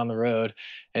about being on the road,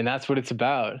 and that's what it's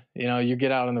about. You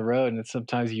get out on the road and it's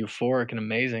sometimes euphoric and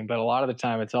amazing, but a lot of the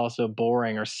time it's also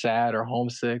boring or sad or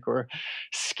homesick or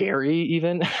scary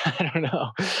even. I don't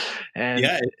know. And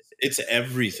yeah, it's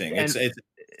everything. It's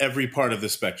every part of the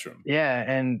spectrum. Yeah.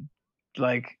 And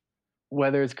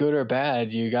whether it's good or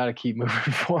bad, you got to keep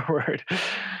moving forward.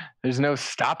 There's no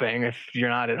stopping if you're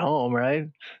not at home, right?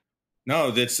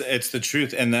 No, it's the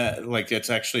truth. And that it's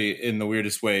actually in the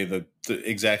weirdest way,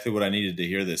 exactly what I needed to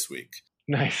hear this week.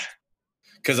 Nice.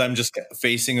 Cause I'm just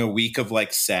facing a week of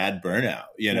sad burnout,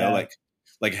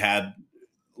 had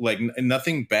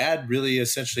nothing bad really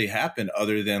essentially happened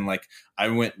other than I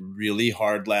went really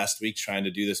hard last week trying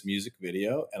to do this music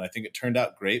video, and I think it turned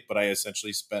out great, but I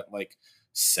essentially spent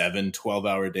 7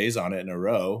 12-hour days on it in a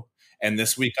row. And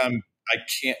this week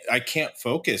I can't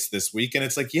focus this week. And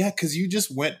it's yeah, because you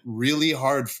just went really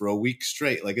hard for a week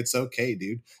straight. It's okay,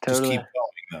 dude. Totally. Just keep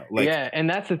going though. Yeah. And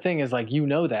that's the thing is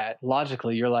that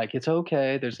logically you're it's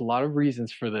okay. There's a lot of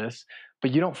reasons for this,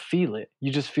 but you don't feel it.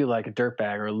 You just feel like a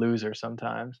dirtbag or a loser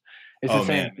sometimes. It's the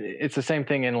same. It's the same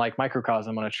thing in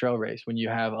microcosm on a trail race when you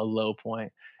have a low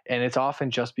point, and it's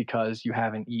often just because you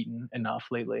haven't eaten enough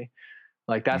lately.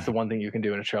 That's the one thing you can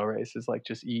do in a trail race is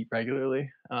just eat regularly.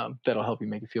 That'll help you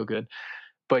make it feel good.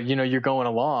 But you're going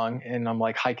along, and I'm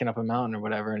hiking up a mountain or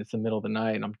whatever, and it's the middle of the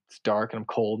night, and it's dark and I'm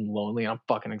cold and lonely and I'm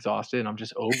fucking exhausted and I'm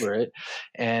just over it.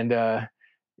 And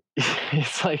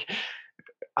it's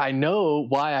I know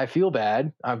why I feel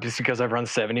bad. Just because I've run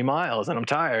 70 miles and I'm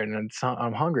tired and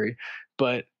I'm hungry,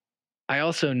 but I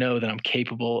also know that I'm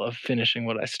capable of finishing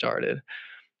what I started.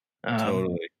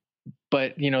 Totally.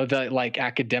 But the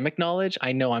academic knowledge,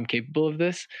 I know I'm capable of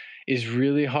this, is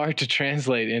really hard to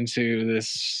translate into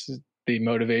the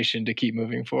motivation to keep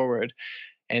moving forward.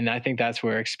 And I think that's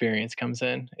where experience comes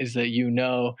in, is that, you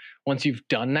know, once you've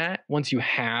done that, once you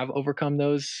have overcome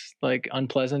those like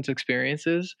unpleasant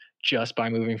experiences just by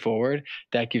moving forward,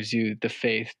 that gives you the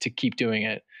faith to keep doing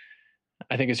it.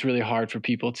 I think it's really hard for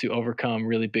people to overcome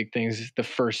really big things the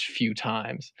first few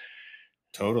times.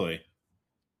 Totally.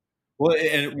 Well,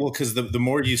 because the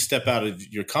more you step out of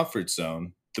your comfort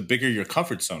zone, the bigger your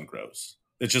comfort zone grows.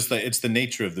 It's just like, it's the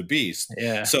nature of the beast.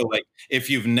 Yeah. So like, if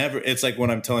you've never, it's like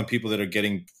when I'm telling people that are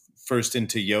getting first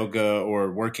into yoga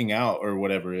or working out or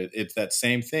whatever, it's that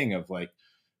same thing of like,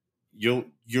 you'll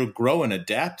grow and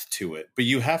adapt to it, but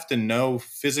you have to know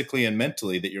physically and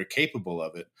mentally that you're capable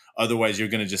of it. Otherwise, you're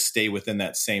going to just stay within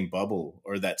that same bubble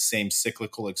or that same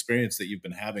cyclical experience that you've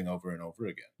been having over and over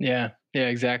again. Yeah,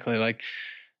 exactly. Like,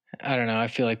 I don't know. I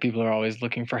feel like people are always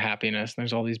looking for happiness.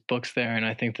 There's all these books there, and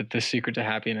I think that the secret to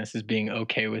happiness is being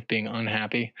okay with being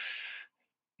unhappy.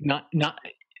 Not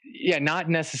yeah, not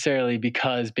necessarily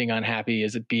because being unhappy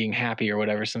is being happy or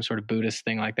whatever, some sort of Buddhist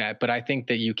thing like that. But I think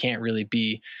that you can't really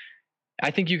be.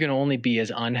 I think you can only be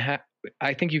as unhappy.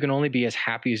 I think you can only be as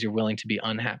happy as you're willing to be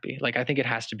unhappy. Like, I think it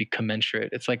has to be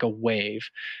commensurate. It's like a wave.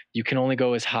 You can only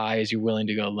go as high as you're willing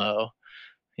to go low.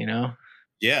 You know?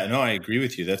 Yeah, no, I agree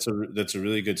with you. That's a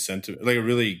really good sentiment, like a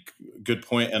really good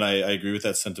point, and I agree with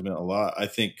that sentiment a lot. I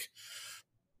think,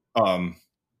 um,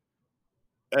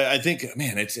 I think,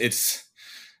 man, it's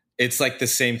like the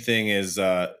same thing as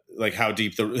like how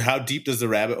deep does the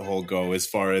rabbit hole go as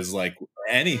far as like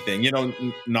anything, you know,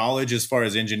 knowledge as far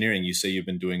as engineering. You say you've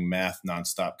been doing math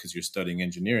nonstop because you're studying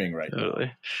engineering right Totally.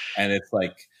 now, and it's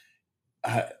like,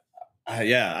 I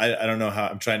don't know how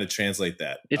I'm trying to translate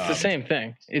that. It's the same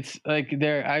thing. It's like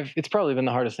it's probably been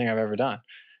the hardest thing I've ever done,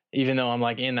 even though I'm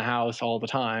like in the house all the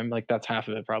time. Like, that's half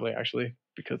of it probably, actually,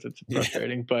 because it's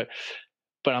frustrating. Yeah.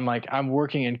 But I'm like, I'm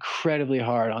working incredibly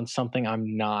hard on something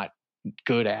I'm not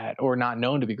good at or not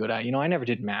known to be good at. You know, I never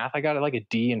did math. I got like a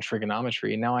D in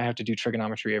trigonometry, and now I have to do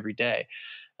trigonometry every day.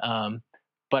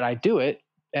 But I do it,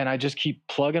 and I just keep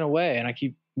plugging away, and I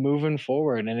keep moving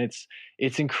forward, and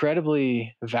it's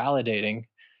incredibly validating,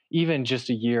 even just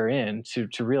a year in,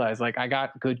 to realize like I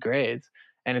got good grades.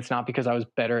 And it's not because I was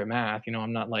better at math. You know,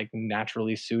 I'm not like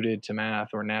naturally suited to math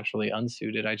or naturally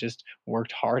unsuited. I just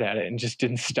worked hard at it and just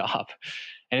didn't stop.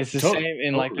 And it's the same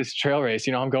in like this trail race.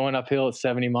 You know, I'm going uphill at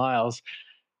 70 miles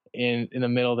in the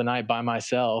middle of the night by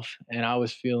myself, and I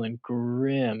was feeling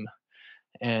grim.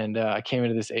 And I came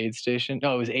into this aid station.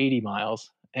 No, it was 80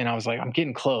 miles. And I was like, I'm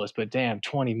getting close, but damn,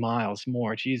 20 miles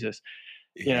more, Jesus.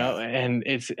 You know, and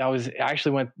I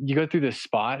actually went, you go through this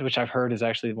spot, which I've heard is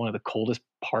actually one of the coldest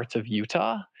parts of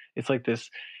Utah. It's like this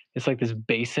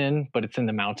basin, but it's in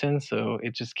the mountains. So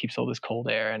it just keeps all this cold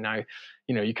air. And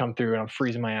you come through, and I'm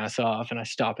freezing my ass off, and I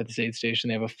stop at this aid station.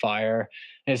 They have a fire,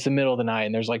 and it's the middle of the night,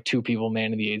 and there's like 2 people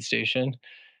manning the aid station.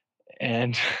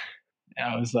 And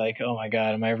I was like, oh my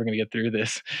God, am I ever going to get through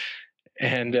this?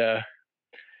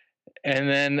 And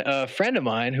then a friend of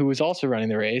mine who was also running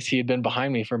the race, he had been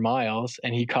behind me for miles,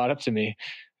 and he caught up to me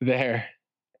there,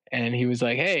 and he was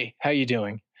like, hey, how you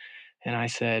doing? And I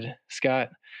said, Scott,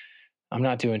 I'm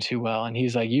not doing too well. And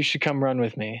he's like, you should come run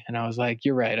with me. And I was like,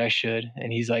 you're right, I should.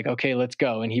 And he's like, okay, let's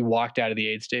go. And he walked out of the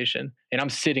aid station, and I'm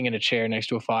sitting in a chair next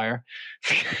to a fire.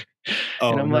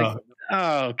 And I'm like,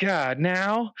 oh God,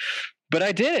 now? But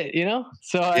I did it, you know?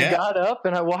 So I got up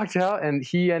and I walked out, and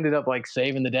he ended up like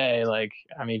saving the day. Like,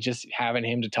 I mean, just having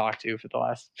him to talk to for the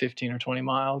last 15 or 20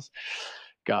 miles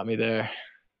got me there.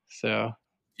 So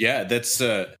yeah, that's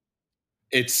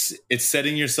it's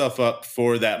setting yourself up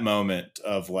for that moment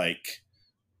of like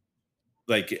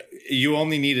you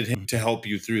only needed him to help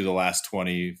you through the last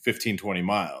 15, 20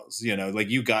 miles, you know, like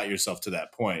you got yourself to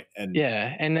that point. And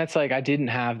yeah. And that's like, I didn't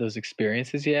have those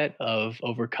experiences yet of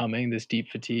overcoming this deep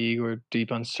fatigue or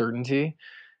deep uncertainty,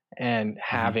 and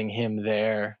having him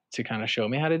there to kind of show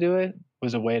me how to do it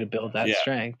was a way to build that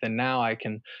strength. And now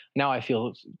I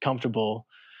feel comfortable.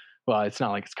 Well, it's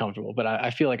not like it's comfortable, but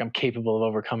I feel like I'm capable of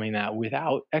overcoming that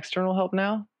without external help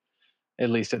now, at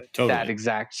least at that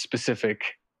exact specific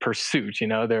pursuit. You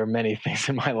know, there are many things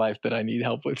in my life that I need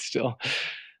help with still.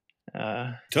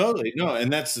 Totally. No.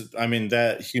 And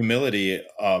that humility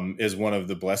is one of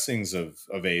the blessings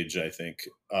of age, I think.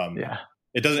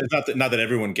 It's not that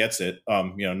everyone gets it.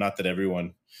 Not that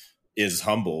everyone is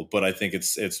humble, but I think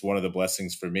it's one of the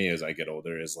blessings for me as I get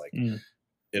older is like,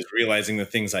 is realizing the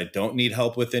things I don't need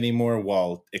help with anymore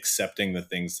while accepting the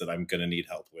things that I'm going to need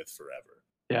help with forever.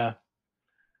 Yeah.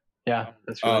 Yeah.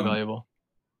 That's really valuable.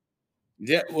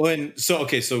 Yeah. Well,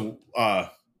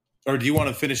 or do you want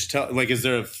to finish? Is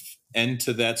there an end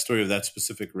to that story of that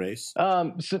specific race?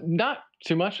 So not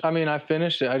too much. I mean, I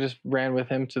finished it. I just ran with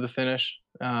him to the finish.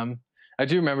 I I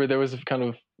do remember there was kind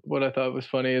of what I thought was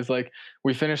funny is like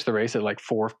we finished the race at like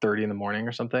 4:30 in the morning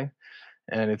or something,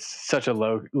 and it's such a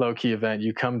low key event.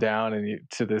 You come down and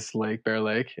to this lake, Bear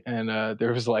Lake, and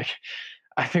there was like,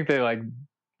 I think they like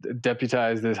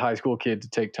deputized this high school kid to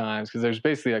take times because there's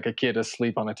basically like a kid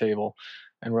asleep on a table,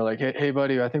 and we're like, hey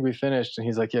buddy, I think we finished, and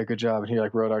he's like, yeah, good job, and he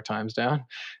like wrote our times down,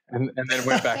 and then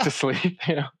went back to sleep.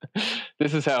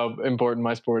 This is how important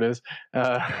my sport is.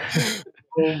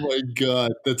 Oh my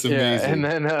God, that's amazing.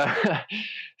 Yeah, and then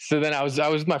so then I was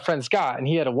with my friend Scott, and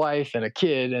he had a wife and a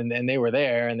kid, and they were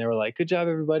there, and they were like, good job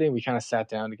everybody, and we kind of sat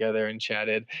down together and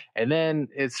chatted. And then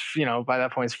it's, by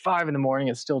that point it's 5 a.m,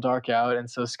 it's still dark out, and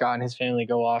so Scott and his family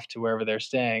go off to wherever they're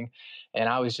staying, and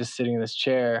I was just sitting in this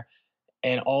chair,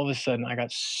 and all of a sudden I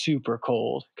got super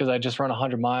cold because I just run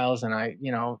 100 miles, and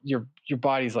your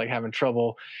body's like having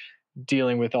trouble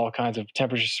dealing with all kinds of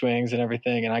temperature swings and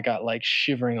everything, and I got like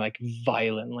shivering like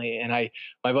violently. And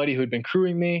my buddy who had been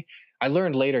crewing me, I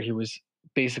learned later he was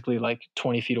basically like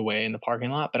 20 feet away in the parking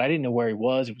lot, but I didn't know where he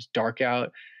was. It was dark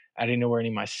out. I didn't know where any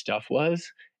of my stuff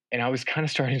was, and I was kind of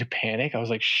starting to panic. I was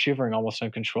like shivering almost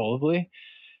uncontrollably.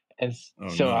 And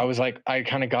so no. I was like, I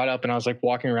kind of got up and I was like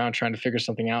walking around trying to figure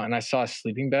something out, and I saw a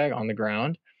sleeping bag on the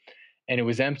ground and it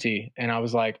was empty, and I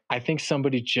was like, I think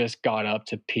somebody just got up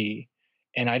to pee.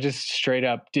 And I just straight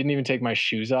up didn't even take my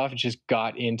shoes off, just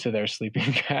got into their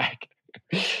sleeping bag.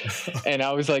 And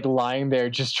I was like lying there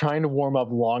just trying to warm up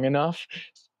long enough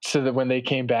so that when they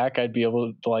came back, I'd be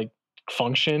able to like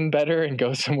function better and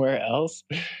go somewhere else.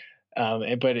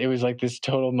 But it was like this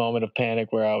total moment of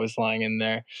panic where I was lying in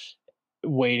there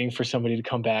waiting for somebody to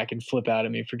come back and flip out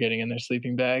at me for getting in their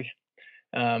sleeping bag.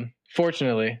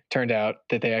 Fortunately, turned out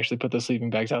that they actually put those sleeping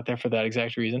bags out there for that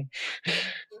exact reason.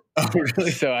 Oh,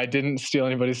 really? So I didn't steal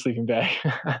anybody's sleeping bag.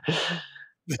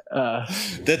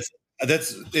 That's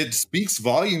it speaks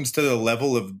volumes to the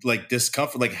level of like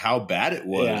discomfort, like how bad it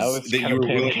was that you were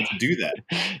willing to do that.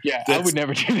 Yeah, I would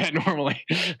never do that normally.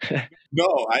 No,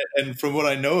 and from what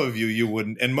I know of you, you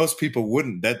wouldn't, and most people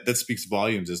wouldn't. That speaks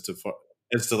volumes as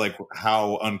to like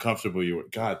how uncomfortable you were.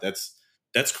 God, that's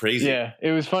crazy. Yeah,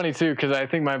 it was funny too because I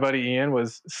think my buddy Ian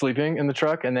was sleeping in the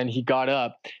truck, and then he got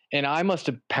up, and I must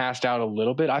have passed out a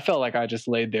little bit. I felt like I just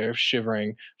laid there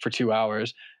shivering for 2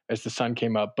 hours as the sun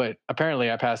came up, but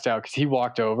apparently I passed out because he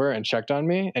walked over and checked on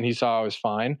me, and he saw I was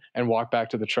fine and walked back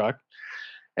to the truck.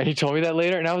 And he told me that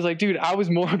later, and I was like, dude, I was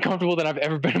more uncomfortable than I've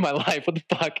ever been in my life. What the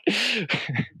fuck?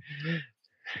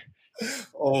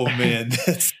 Oh man,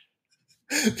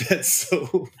 that's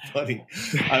so funny.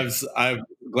 I'm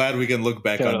glad we can look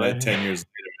back on that 10 years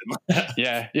later.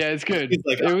 Yeah, it's good.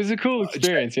 Like, it was a cool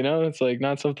experience, It's like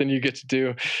not something you get to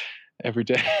do every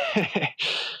day.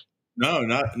 No,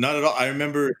 not at all. I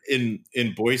remember in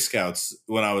Boy Scouts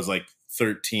when I was like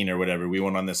 13 or whatever, we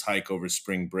went on this hike over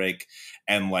spring break,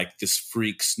 and like this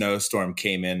freak snowstorm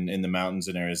came in the mountains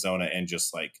in Arizona and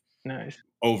just like nice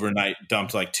overnight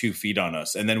dumped like 2 feet on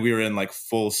us, and then we were in like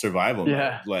full survival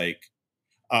mode, like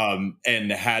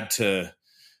and had to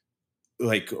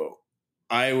like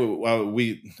I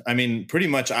mean pretty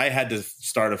much I had to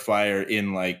start a fire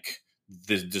in like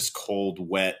this cold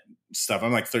wet stuff.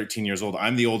 I'm like 13 years old.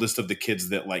 I'm the oldest of the kids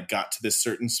that like got to this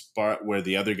certain spot where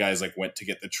the other guys like went to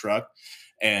get the truck,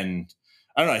 and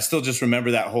I don't know, I still just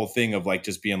remember that whole thing of like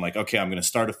just being like, okay, I'm going to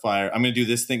start a fire, I'm going to do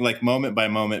this thing, like moment by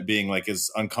moment, being like as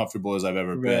uncomfortable as I've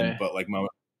ever been, but like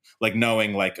moment, like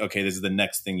knowing like, okay, this is the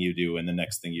next thing you do and the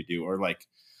next thing you do, or like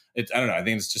I don't know, I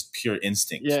think it's just pure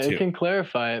instinct. Yeah, too. It can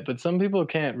clarify it, but some people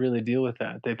can't really deal with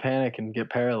that. They panic and get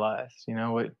paralyzed.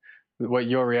 What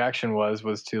your reaction was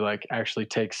to like actually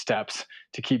take steps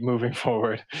to keep moving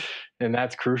forward, and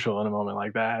that's crucial in a moment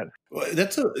like that. Well,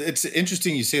 it's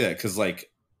interesting you say that, because like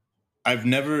I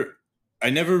never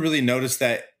really noticed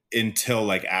that until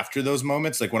like after those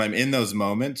moments, like when I'm in those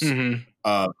moments,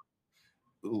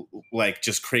 like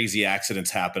just crazy accidents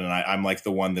happen, and I'm like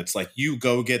the one that's like, you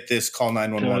go get this, call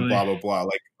 911, blah blah blah.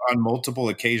 Like on multiple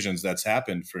occasions that's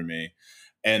happened for me.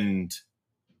 And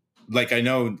like I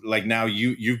know like now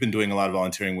you've been doing a lot of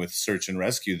volunteering with search and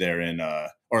rescue there in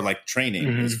or like training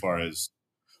as far as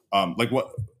like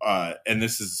what and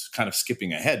this is kind of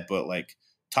skipping ahead, but like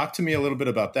talk to me a little bit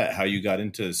about that, how you got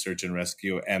into search and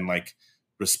rescue and like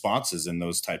responses in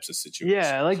those types of situations.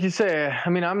 Yeah, like you say, I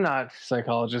mean, I'm not a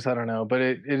psychologist, I don't know, but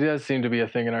it does seem to be a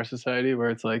thing in our society where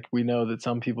it's like we know that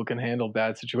some people can handle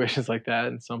bad situations like that,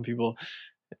 and some people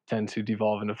tend to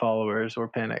devolve into followers or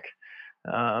panic.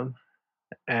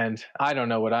 And I don't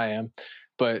know what I am,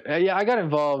 but yeah, I got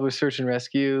involved with search and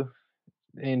rescue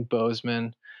in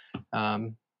Bozeman.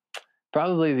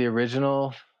 Probably the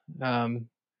original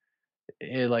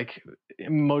like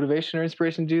motivation or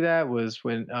inspiration to do that was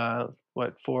when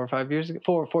 4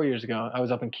 years ago, I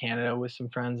was up in Canada with some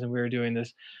friends, and we were doing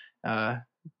this uh,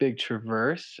 big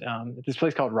traverse at this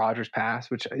place called Rogers Pass,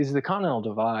 which is the Continental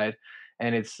Divide.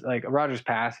 And it's like Rogers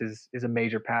Pass is a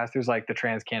major pass. There's like the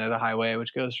Trans Canada Highway,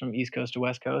 which goes from East Coast to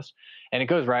West Coast, and it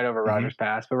goes right over Rogers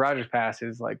Pass. But Rogers Pass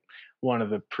is like one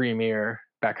of the premier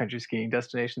backcountry skiing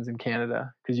destinations in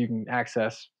Canada because you can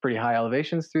access pretty high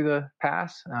elevations through the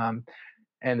pass.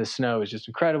 And the snow is just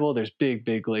incredible. There's big,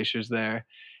 big glaciers there,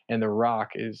 and the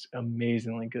rock is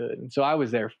amazingly good. And so I was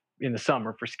there in the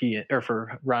summer for skiing or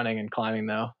for running and climbing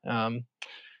though.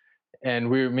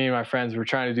 And me and my friends were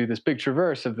trying to do this big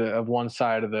traverse of one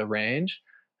side of the range,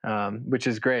 which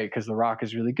is great because the rock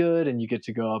is really good and you get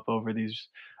to go up over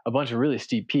a bunch of really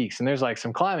steep peaks. And there's like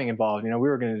some climbing involved. We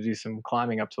were going to do some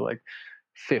climbing up to like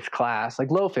fifth class,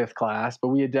 like low fifth class, but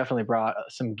we had definitely brought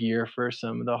some gear for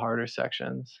some of the harder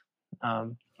sections.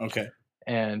 Okay.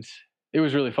 And it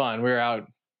was really fun. We were out,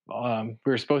 we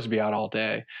were supposed to be out all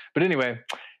day, but anyway,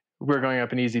 we're going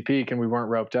up an easy peak and we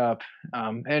weren't roped up.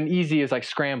 And easy is like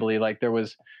scrambly. Like there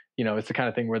was, it's the kind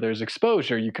of thing where there's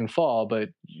exposure, you can fall, but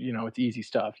it's easy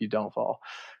stuff. You don't fall.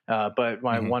 But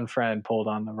my one friend pulled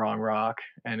on the wrong rock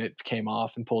and it came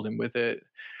off and pulled him with it.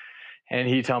 And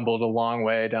he tumbled a long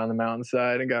way down the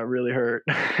mountainside and got really hurt.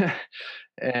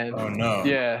 And oh no.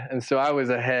 Yeah. And so I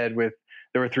was ahead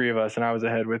there were three of us and I was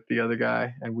ahead with the other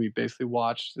guy. And we basically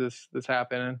watched this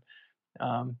happen.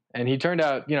 And he turned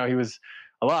out, he was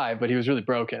alive, but he was really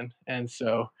broken. And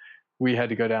so we had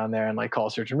to go down there and like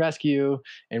call search and rescue.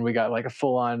 And we got like a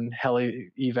full on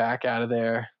heli evac out of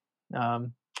there.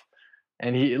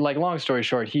 And he, like, long story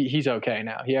short, he's okay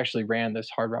now. He actually ran this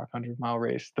Hard Rock 100-mile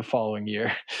race the following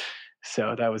year.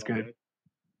 So that was good.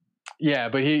 Yeah.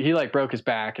 But he like broke his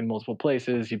back in multiple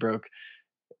places. He broke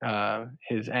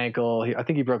his ankle. I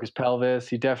think he broke his pelvis.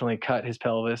 He definitely cut his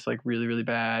pelvis like really, really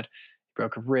bad. He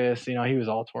broke a wrist. He was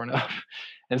all torn up.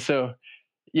 And so,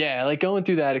 yeah, like going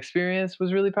through that experience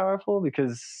was really powerful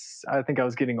because I think I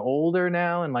was getting older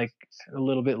now and like a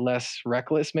little bit less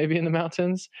reckless maybe in the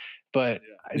mountains. But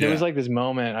there was like this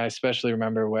moment I especially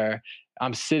remember where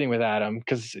I'm sitting with Adam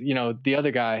because, the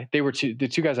other guy, the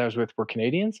two guys I was with were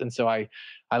Canadians. And so I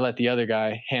let the other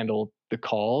guy handle the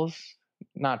calls.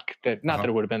 Not that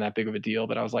it would have been that big of a deal,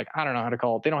 but I was like, I don't know how to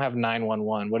call it. They don't have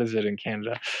 911. What is it in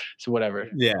Canada? So whatever.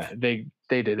 Yeah. They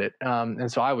did it. And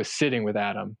so I was sitting with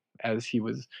Adam as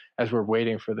we're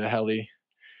waiting for the heli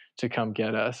to come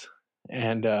get us.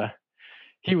 And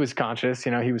he was conscious,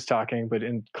 he was talking, but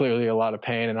in clearly a lot of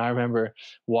pain. And I remember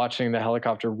watching the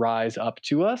helicopter rise up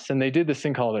to us, and they did this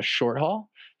thing called a short haul.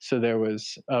 So there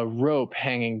was a rope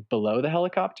hanging below the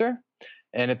helicopter.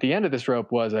 And at the end of this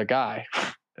rope was a guy,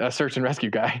 a search and rescue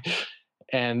guy.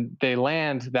 And they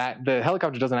the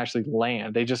helicopter doesn't actually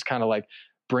land. They just kind of like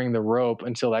bring the rope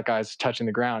until that guy's touching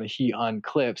the ground. He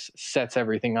unclips, sets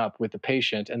everything up with the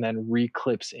patient, and then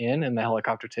reclips in, and the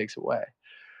helicopter takes away.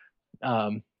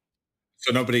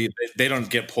 So they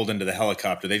don't get pulled into the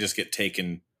helicopter. They just get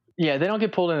taken. Yeah, they don't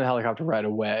get pulled into the helicopter right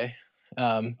away.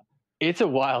 It's a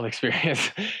wild experience.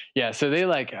 Yeah, so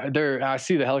I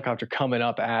see the helicopter coming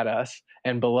up at us,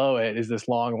 and below it is this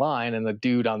long line and the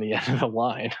dude on the end of the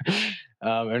line.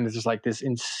 And it's just like this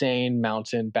insane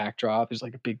mountain backdrop. There's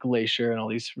like a big glacier and all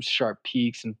these sharp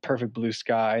peaks and perfect blue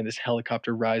sky, and this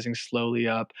helicopter rising slowly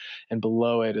up. And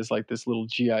below it is like this little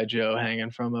G.I. Joe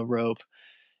hanging from a rope.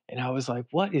 And I was like,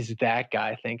 what is that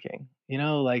guy thinking?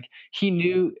 Like he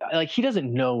knew, like he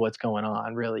doesn't know what's going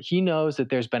on really. He knows that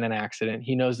there's been an accident.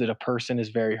 He knows that a person is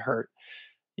very hurt.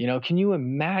 Can you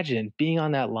imagine being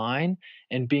on that line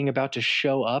and being about to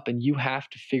show up and you have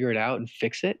to figure it out and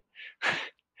fix it? I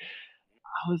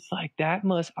was like,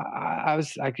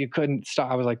 I couldn't stop.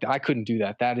 I was like, I couldn't do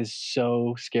that. That is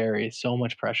so scary. So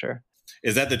much pressure.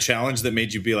 Is that the challenge that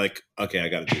made you be like, okay, I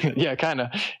got to do that? Yeah, kind of.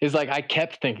 It's like I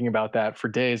kept thinking about that for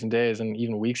days and days and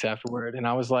even weeks afterward. And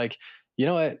I was like, you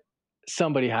know what?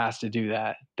 Somebody has to do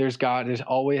that. There's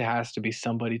always has to be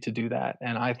somebody to do that.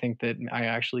 And I think that I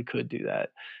actually could do that.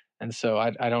 And so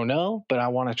I don't know, but I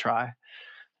want to try.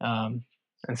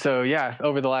 And so, yeah,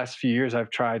 over the last few years,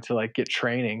 I've tried to like get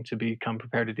training to become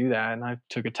prepared to do that. And I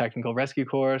took a technical rescue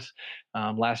course.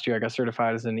 Last year, I got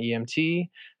certified as an EMT,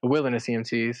 a wilderness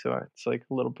EMT. So it's like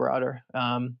a little broader.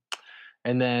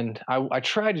 And then I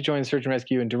tried to join search and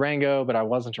rescue in Durango, but I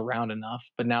wasn't around enough.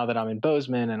 But now that I'm in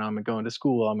Bozeman and I'm going to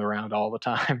school, I'm around all the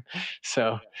time.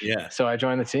 So I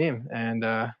joined the team, and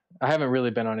I haven't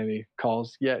really been on any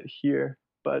calls yet here.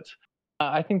 But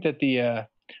I think that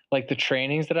the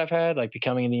trainings that I've had, like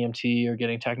becoming an EMT or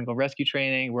getting technical rescue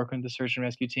training, working with the search and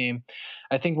rescue team,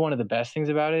 I think one of the best things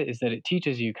about it is that it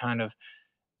teaches you kind of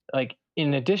like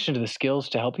in addition to the skills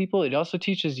to help people, it also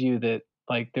teaches you that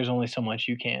like there's only so much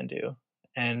you can do.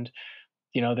 And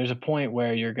there's a point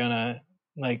where you're gonna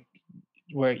like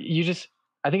where you just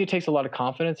I think it takes a lot of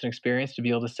confidence and experience to be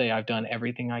able to say I've done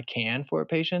everything I can for a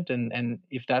patient, and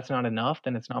if that's not enough,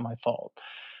 then it's not my fault.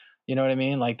 You know what I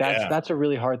mean? Like Yeah. that's a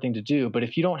really hard thing to do. But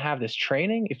if you don't have this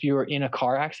training, if you're in a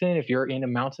car accident, if you're in a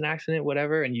mountain accident,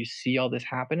 whatever, and you see all this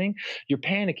happening, you're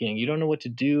panicking. You don't know what to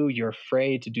do. You're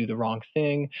afraid to do the wrong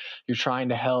thing. You're trying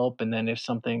to help, and then if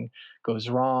something goes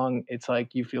wrong, it's like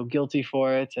you feel guilty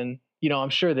for it. And I'm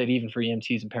sure that even for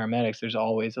EMTs and paramedics, there's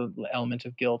always an element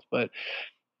of guilt, but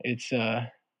it's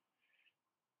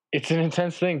it's an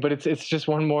intense thing. But it's just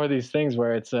one more of these things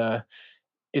where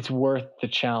it's worth the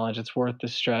challenge. It's worth the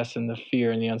stress and the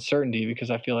fear and the uncertainty because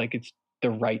I feel like it's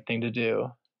the right thing to do.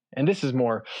 And this is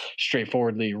more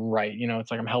straightforwardly right.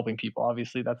 It's like I'm helping people.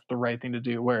 Obviously, that's the right thing to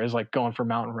do. Whereas, like going for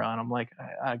mountain run, I'm like,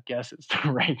 I guess it's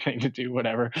the right thing to do.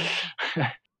 Whatever.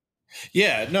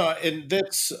 Yeah, no, and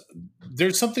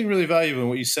there's something really valuable in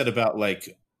what you said about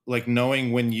like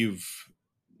knowing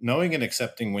and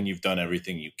accepting when you've done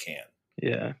everything you can.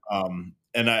 Yeah.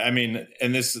 And I mean,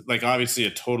 and this is like obviously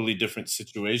a totally different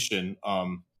situation.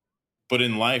 But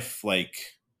in life, like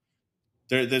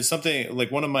there's something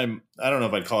like one of my, I don't know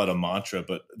if I'd call it a mantra,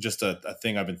 but just a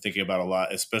thing I've been thinking about a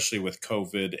lot, especially with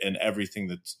COVID and everything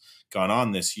that's gone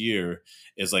on this year,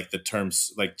 is like the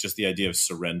terms, like just the idea of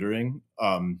surrendering.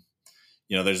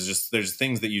 There's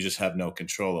things that you just have no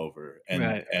control over, and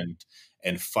Right.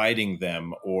 and fighting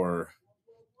them or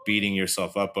beating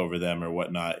yourself up over them or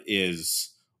whatnot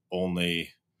is only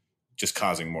just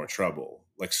causing more trouble.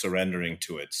 Like surrendering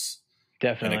to it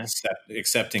and Definitely.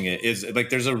 accepting it is like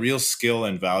there's a real skill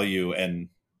and value. And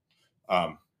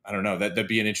I don't know, that'd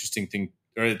be an interesting thing.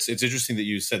 Or it's interesting that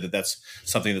you said that that's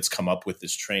something that's come up with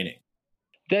this training.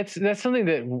 That's something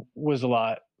that was a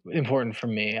lot important for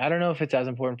me. I don't know if it's as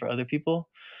important for other people,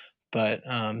 but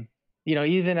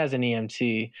even as an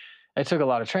EMT, I took a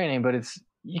lot of training, but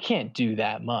you can't do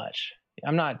that much.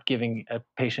 I'm not giving a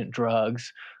patient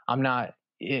drugs. I'm not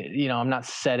I'm not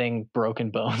setting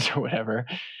broken bones or whatever.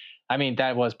 I mean,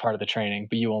 that was part of the training,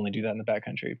 but you only do that in the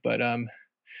backcountry. But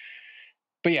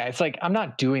yeah, it's like I'm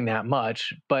not doing that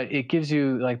much, but it gives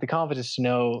you like the confidence to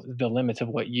know the limits of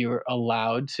what you're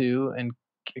allowed to and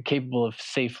capable of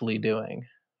safely doing,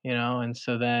 And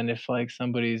so then if like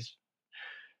somebody's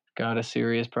got a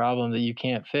serious problem that you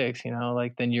can't fix,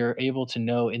 like then you're able to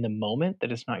know in the moment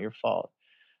that it's not your fault.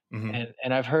 Mm-hmm.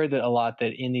 And I've heard that a lot,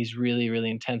 that in these really, really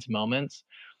intense moments,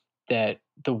 that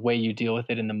the way you deal with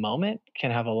it in the moment can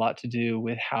have a lot to do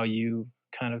with how you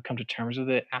kind of come to terms with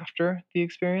it after the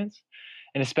experience.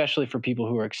 And especially for people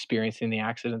who are experiencing the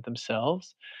accident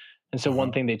themselves. And so one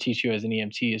Uh-huh. thing they teach you as an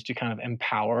EMT is to kind of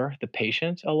empower the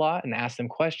patient a lot and ask them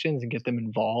questions and get them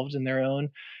involved in their own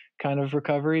kind of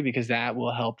recovery, because that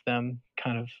will help them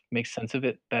kind of make sense of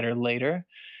it better later.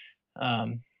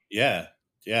 Um, Yeah.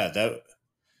 Yeah.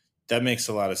 That makes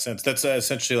a lot of sense. That's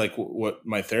essentially like what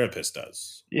my therapist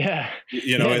does. yeah.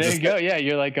 Yeah, It's there just you go. Yeah,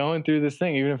 you're like going through this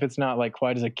thing, even if it's not like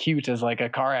quite as acute as like a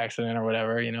car accident or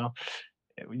whatever,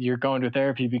 you're going to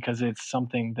therapy because it's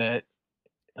something that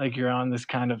like you're on this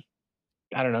kind of,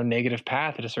 I don't know, negative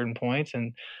path at a certain point,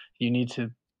 and you need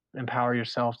to empower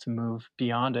yourself to move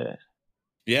beyond it.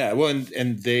 yeah. Well,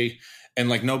 and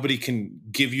like nobody can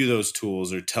give you those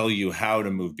tools or tell you how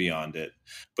to move beyond it,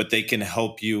 but they can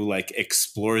help you like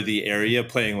explore the area,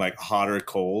 playing like hot or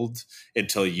cold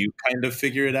until you kind of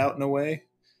figure it out in a way.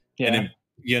 And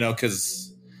Yeah. then,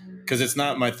 because it's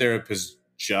not my therapist's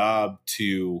job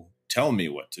to tell me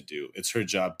what to do. It's her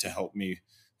job to help me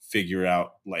figure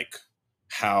out like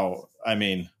how, I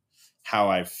mean, how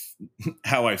I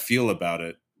how I feel about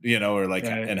it, or like,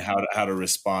 Right. and how to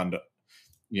respond,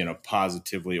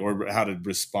 positively, or how to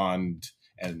respond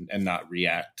and not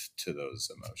react to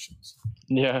those emotions.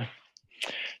 Yeah.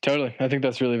 Totally. I think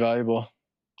that's really valuable.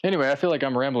 Anyway, I feel like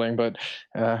I'm rambling, but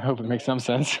I hope it makes some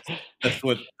sense. That's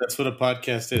what a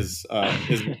podcast is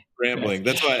Nice. rambling.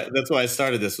 That's why I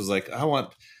started this, was like I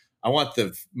want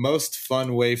the most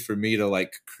fun way for me to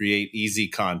like create easy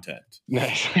content.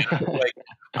 Nice. Like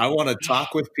I want to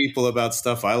talk with people about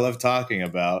stuff I love talking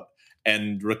about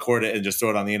and record it and just throw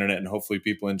it on the internet and hopefully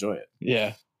people enjoy it.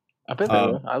 Yeah. I bet they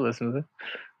Um, will. I listen to it.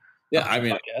 I yeah, I listen to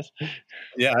mean, podcasts.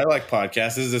 yeah, I like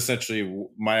podcasts. This is essentially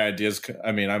my ideas.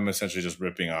 I mean, I'm essentially just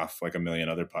ripping off like a million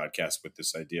other podcasts with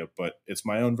this idea, but it's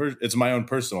my own it's my own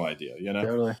personal idea,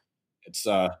 Totally. It's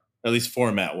at least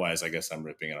format wise, I guess I'm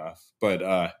ripping it off.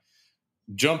 But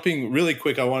jumping really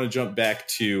quick, I want to jump back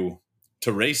to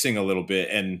racing a little bit.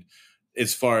 And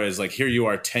as far as like, here you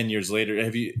are 10 years later,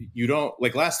 you don't,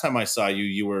 like last time I saw you,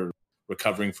 you were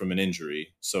recovering from an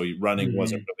injury, so running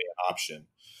wasn't really an option.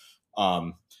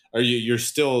 Are you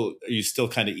still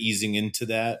kind of easing into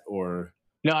that, or?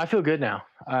 No, I feel good now.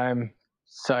 I'm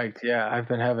psyched. Yeah, I've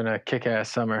been having a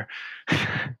kick-ass summer.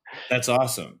 That's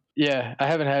awesome. Yeah, I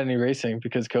haven't had any racing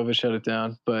because COVID shut it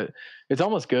down, but it's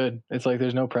almost good. It's like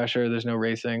there's no pressure, there's no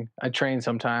racing. I train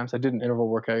sometimes. I did an interval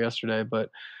workout yesterday, but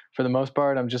for the most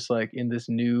part, I'm just like in this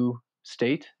new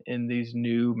state in these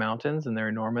new mountains, and they're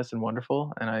enormous and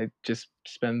wonderful. And I just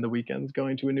spend the weekends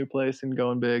going to a new place and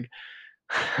going big.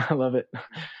 I love it.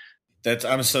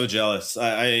 I'm so jealous.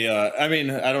 I mean,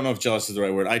 I don't know if jealous is the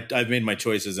right word. I've made my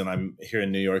choices and I'm here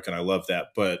in New York and I love that.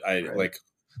 But like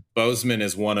Bozeman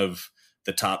is one of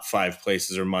the top 5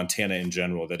 places, or Montana in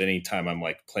general, that anytime I'm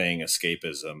like playing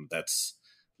escapism, that's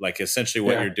like essentially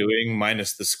what you're doing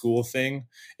minus the school thing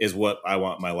is what I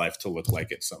want my life to look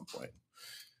like at some point.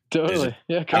 Totally.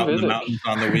 Yeah. Come out in visit. the mountains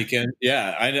on the weekend.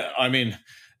 Yeah. I mean,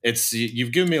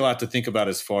 you've given me a lot to think about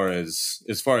as far as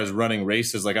running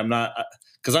races. Like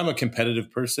because I'm a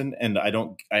competitive person and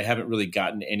I haven't really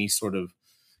gotten any sort of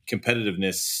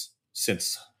competitiveness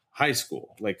since high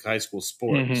school, like high school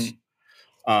sports.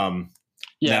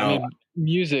 Yeah, now, I mean,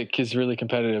 music is really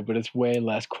competitive, but it's way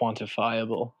less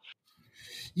quantifiable.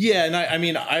 Yeah, and I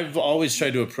mean, I've always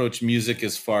tried to approach music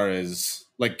as far as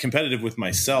like competitive with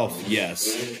myself,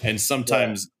 yes, and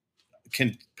sometimes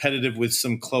competitive with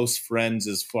some close friends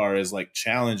as far as like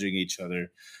challenging each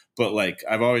other. But like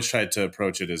I've always tried to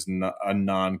approach it as a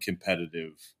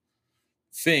non-competitive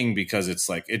thing because it's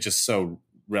like it's just so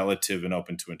relative and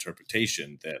open to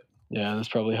interpretation that that's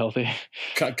probably healthy.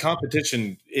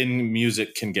 Competition in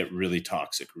music can get really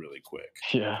toxic really quick.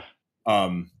 Yeah.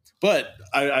 But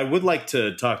I would like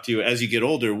to talk to you as you get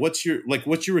older. What's your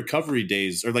recovery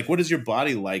days, or like what is your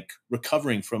body like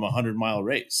recovering from 100-mile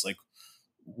race? Like,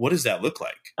 what does that look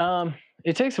like?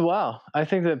 It takes a while. I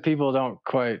think that people don't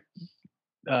quite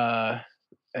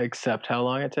accept how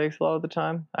long it takes a lot of the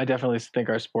time. I definitely think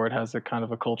our sport has a kind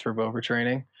of a culture of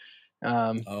overtraining.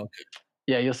 Okay.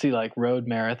 Yeah, you'll see like road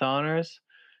marathoners,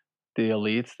 the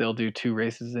elites, they'll do 2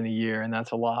 races in a year, and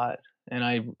that's a lot. And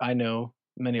I know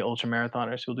many ultra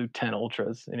marathoners who'll do 10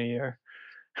 ultras in a year.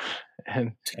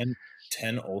 And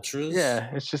 10 ultras?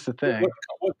 Yeah, it's just a thing.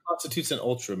 What constitutes an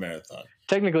ultra marathon?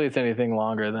 Technically, it's anything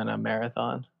longer than a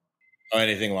marathon. Oh,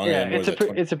 anything longer? Yeah, it's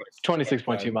a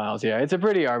 26.2 miles. Yeah, it's a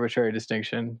pretty arbitrary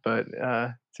distinction, but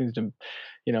it seems to,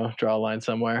 draw a line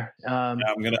somewhere. I'm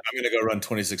gonna go run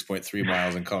 26.3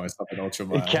 miles and call myself an ultra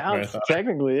mile. It counts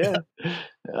technically,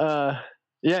 yeah.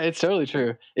 Yeah, it's totally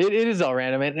true. It is all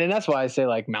random, and that's why I say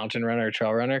like mountain runner or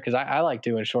trail runner, because I like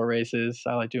doing short races.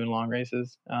 I like doing long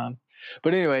races.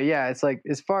 But anyway, yeah, it's like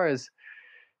as far as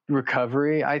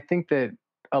recovery, I think that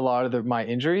a lot of my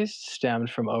injuries stemmed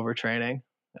from overtraining.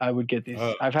 I would get these.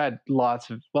 I've had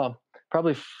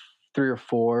probably 3 or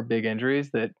 4 big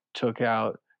injuries that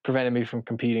prevented me from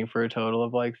competing for a total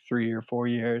of like 3 or 4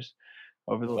 years.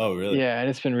 Really? Yeah, and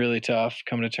it's been really tough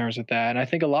coming to terms with that. And I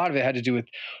think a lot of it had to do with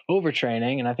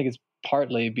overtraining, and I think it's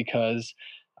partly because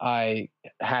I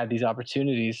had these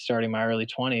opportunities starting my early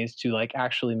 20s to like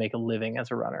actually make a living as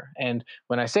a runner. And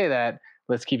when I say that,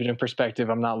 let's keep it in perspective.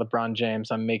 I'm not LeBron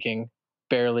James. I'm making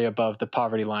barely above the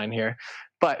poverty line here.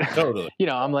 But totally.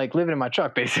 I'm like living in my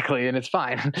truck basically, and it's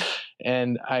fine.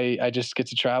 And I just get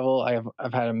to travel.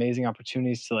 I've had amazing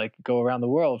opportunities to like go around the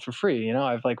world for free.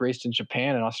 I've like raced in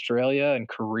Japan and Australia and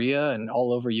Korea and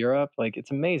all over Europe. Like it's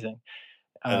amazing.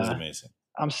 That is amazing.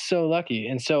 I'm so lucky.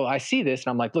 And so I see this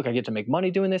and I'm like, look, I get to make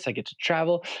money doing this. I get to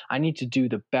travel. I need to do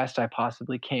the best I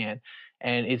possibly can.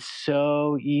 And it's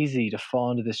so easy to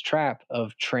fall into this trap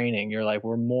of training. You're like,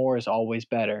 where more is always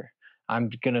better. I'm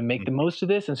going to make the most of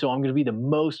this. And so I'm going to be the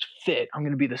most fit. I'm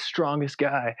going to be the strongest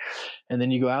guy. And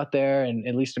then you go out there, and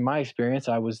at least in my experience,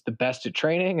 I was the best at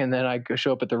training. And then I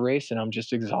show up at the race and I'm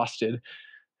just exhausted.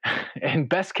 And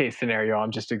best case scenario,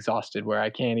 I'm just exhausted where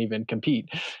I can't even compete.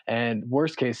 And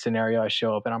worst case scenario, I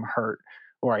show up and I'm hurt,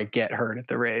 or I get hurt at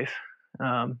the race.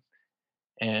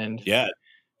 And yeah,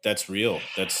 that's real.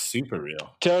 That's super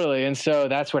real. Totally. And so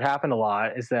that's what happened a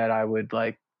lot, is that I would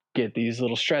like get these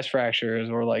little stress fractures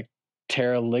or like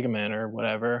tear a ligament or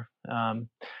whatever. And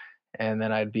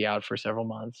then I'd be out for several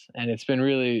months, and it's been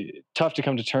really tough to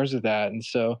come to terms with that. And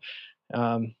so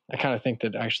I kind of think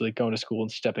that actually going to school and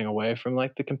stepping away from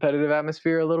like the competitive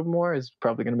atmosphere a little more is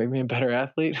probably going to make me a better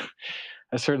athlete.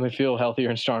 I certainly feel healthier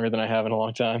and stronger than I have in a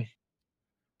long time.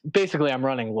 Basically, I'm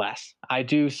running less. I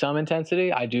do some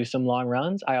intensity. I do some long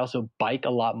runs. I also bike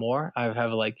a lot more. I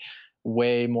have like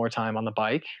way more time on the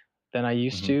bike than I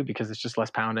used to, because it's just less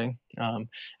pounding. And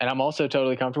I'm also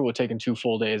totally comfortable with taking 2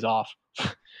 full days off.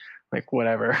 like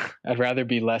whatever. I'd rather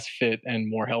be less fit and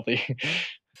more healthy.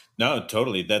 No,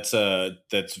 totally. That's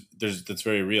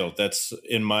very real. That's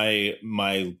in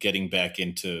my getting back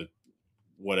into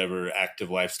whatever active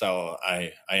lifestyle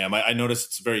I am. I notice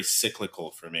it's very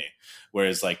cyclical for me.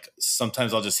 Whereas like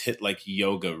sometimes I'll just hit like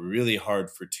yoga really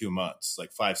hard for 2 months,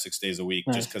 like 5, 6 days a week,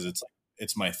 just Nice. because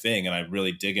it's my thing and I'm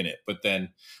really digging it. But then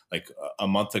like a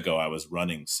month ago I was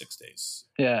running 6 days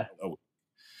Yeah. a week.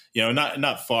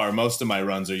 Not far. Most of my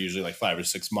runs are usually like 5 or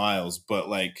 6 miles, but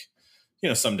like,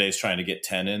 some days trying to get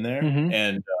 10 in there. Mm-hmm.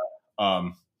 And,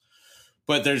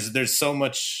 but there's so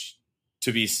much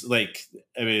to be like,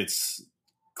 I mean, it's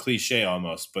cliche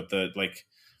almost, but the like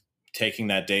taking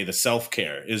that day, the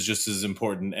self-care is just as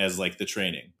important as like the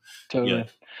training. Totally.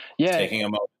 Yeah. Taking a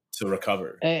moment to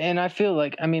recover. And I feel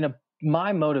like, I mean,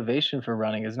 my motivation for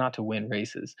running is not to win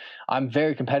races. I'm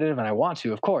very competitive and I want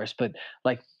to, of course, but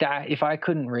like that, if I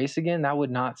couldn't race again, that would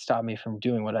not stop me from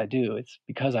doing what I do. It's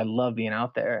because I love being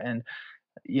out there. And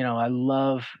I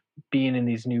love being in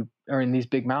these in these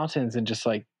big mountains and just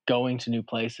like going to new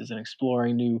places and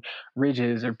exploring new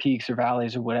ridges or peaks or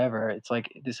valleys or whatever. It's like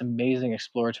this amazing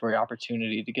exploratory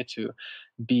opportunity to get to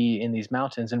be in these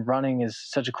mountains. And running is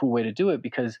such a cool way to do it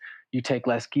because you take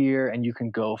less gear and you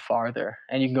can go farther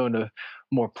and you can go into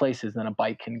more places than a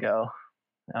bike can go.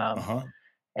 Uh-huh.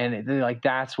 And like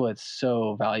that's what's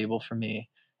so valuable for me.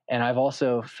 And I've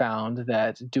also found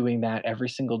that doing that every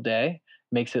single day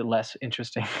makes it less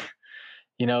interesting.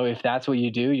 If that's what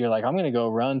you do, you're like, I'm going to go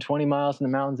run 20 miles in the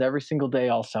mountains every single day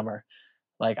all summer.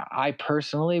 Like I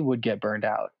personally would get burned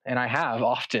out, and I have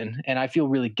often, and I feel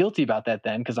really guilty about that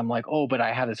then because I'm like, oh, but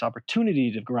I had this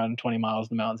opportunity to run 20 miles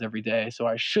in the mountains every day, so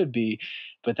I should be,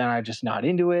 but then I'm just not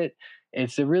into it.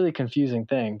 It's a really confusing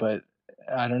thing, but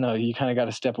I don't know. You kind of got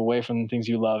to step away from the things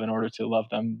you love in order to love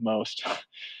them most.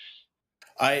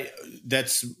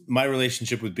 That's my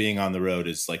relationship with being on the road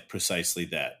is like precisely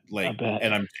that. Like, I bet.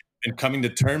 and I'm coming to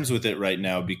terms with it right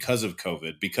now because of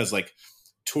COVID, because like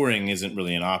touring isn't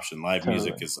really an option. Live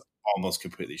music Totally. is almost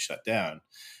completely shut down.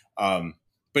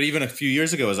 But even a few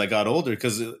years ago, as I got older,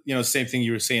 because, same thing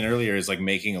you were saying earlier is like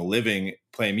making a living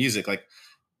playing music. Like,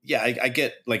 yeah, I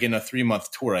get like in a 3-month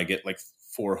tour, I get like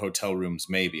 4 hotel rooms.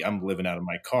 Maybe I'm living out of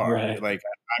my car. Right. Like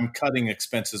I'm cutting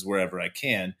expenses wherever I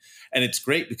can. And it's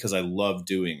great because I love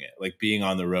doing it. Like being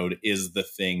on the road is the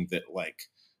thing that like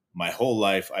my whole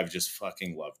life I've just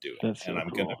fucking loved doing. That's And so cool. I'm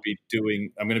going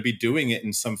to be doing it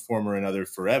in some form or another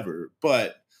forever.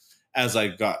 But as I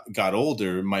got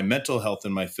older, my mental health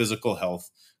and my physical health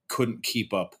couldn't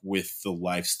keep up with the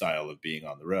lifestyle of being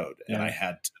on the road. And Yeah. I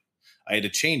had to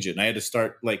change it. And I had to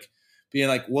start like being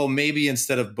like, well, maybe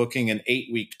instead of booking an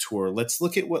 8-week tour, let's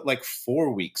look at what like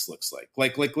 4 weeks looks like.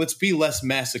 Like let's be less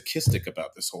masochistic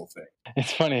about this whole thing.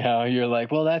 It's funny how you're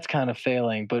like, well, that's kind of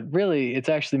failing, but really it's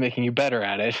actually making you better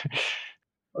at it.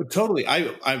 Oh, totally.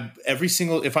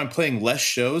 If I'm playing less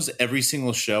shows, every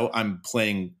single show I'm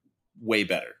playing way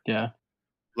better. Yeah.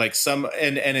 Like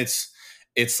and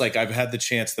it's like I've had the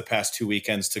chance the past 2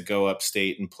 weekends to go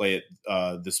upstate and play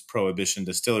at this Prohibition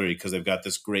distillery because they've got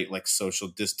this great like social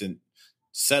distant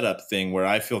setup thing where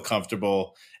I feel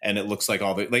comfortable and it looks like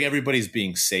like everybody's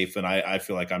being safe and I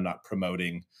feel like I'm not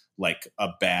promoting like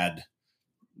a bad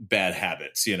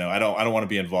habits. I don't want to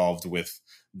be involved with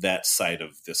that side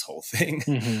of this whole thing.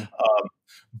 Mm-hmm.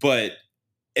 But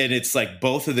and it's like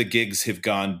both of the gigs have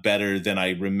gone better than I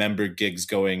remember gigs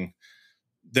going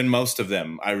than most of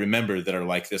them I remember that are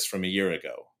like this from a year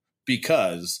ago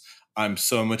because I'm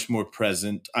so much more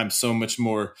present. I'm so much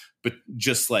more, but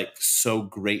just like so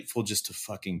grateful just to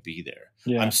fucking be there.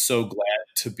 Yeah. I'm so glad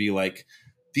to be like,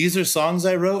 these are songs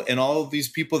I wrote and all of these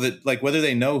people that like, whether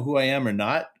they know who I am or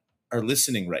not are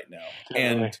listening right now.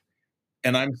 Totally.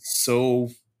 And I'm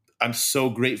so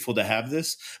grateful to have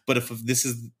this. But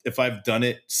if I've done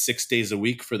it 6 days a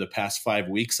week for the past 5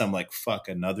 weeks, I'm like, fuck,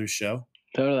 another show.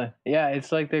 Totally. Yeah.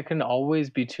 It's like there can always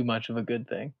be too much of a good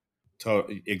thing.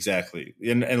 Exactly.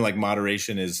 And like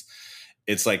moderation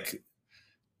it's like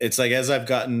as I've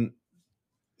gotten,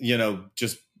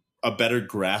 just a better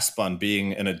grasp on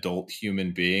being an adult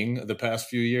human being the past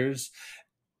few years,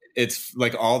 it's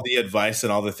like all the advice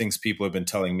and all the things people have been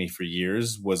telling me for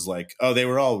years was like, oh, they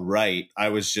were all right. I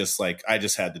was just like, I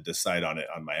just had to decide on it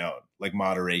on my own, like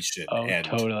moderation and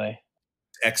totally.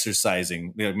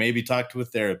 exercising, maybe talk to a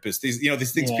therapist. These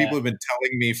things Yeah. people have been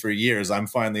telling me for years. I'm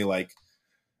finally like,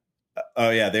 oh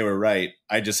yeah, they were right.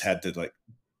 I just had to like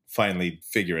finally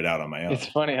figure it out on my own. It's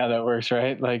funny how that works,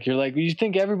 right? Like you're like, you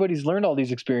think everybody's learned all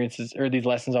these experiences or these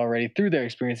lessons already through their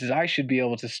experiences. I should be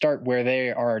able to start where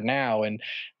they are now and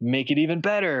make it even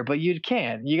better, but you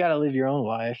can't. You got to live your own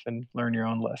life and learn your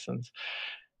own lessons.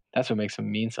 that's what makes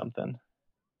them mean something.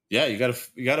 Yeah, you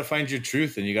gotta find your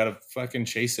truth, and you gotta fucking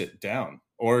chase it down,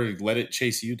 or let it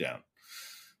chase you down.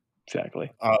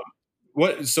 Exactly.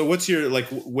 What's your, like,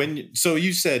 so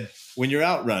you said when you're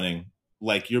out running,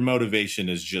 like, your motivation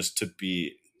is just to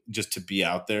be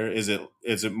out there. Is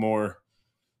it more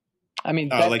I mean,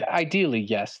 like, ideally,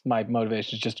 yes, my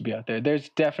motivation is just to be out there. There's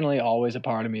definitely always a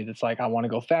part of me that's like, I want to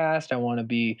go fast. I want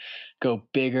to go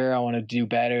bigger. I want to do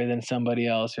better than somebody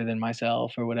else or than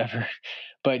myself or whatever.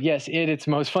 But yes, its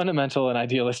most fundamental and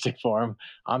idealistic form,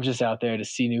 I'm just out there to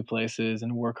see new places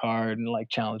and work hard and like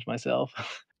challenge myself.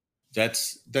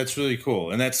 that's really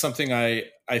cool, and that's something I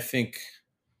think,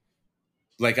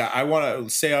 like, I want to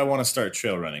say I want to start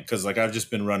trail running, because, like, I've just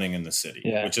been running in the city,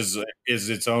 Yeah. which is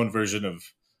its own version of,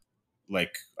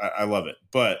 like, I love it,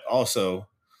 but also,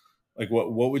 like,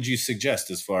 what would you suggest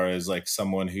as far as, like,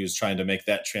 someone who's trying to make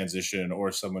that transition,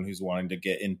 or someone who's wanting to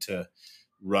get into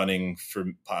running for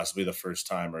possibly the first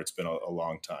time, or it's been a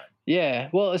long time? Yeah.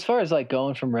 Well, as far as like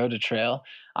going from road to trail,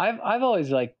 I've always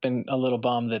like been a little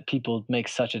bummed that people make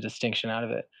such a distinction out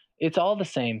of it. It's all the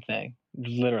same thing.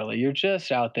 Literally, you're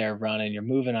just out there running, you're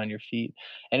moving on your feet.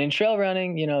 And in trail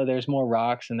running, there's more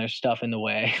rocks and there's stuff in the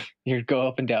way. You go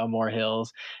up and down more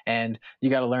hills, and you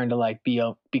got to learn to like be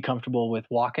comfortable with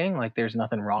walking. Like there's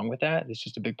nothing wrong with that. It's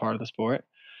just a big part of the sport.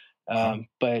 Uh-huh.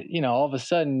 But all of a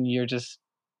sudden you're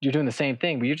doing the same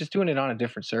thing, but you're just doing it on a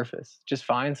different surface. Just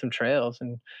find some trails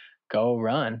and go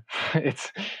run.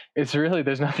 It's really,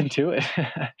 there's nothing to it.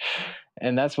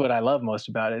 And that's what I love most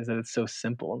about it, is that it's so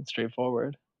simple and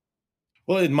straightforward.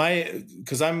 Well,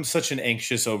 because I'm such an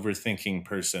anxious, overthinking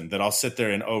person, that I'll sit there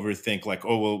and overthink, like,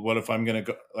 oh, well, what if I'm gonna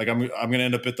go, like, I'm gonna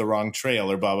end up at the wrong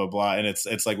trail, or blah blah blah, and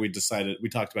it's like we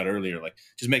talked about earlier, like,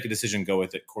 just make a decision, go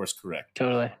with it, course correct.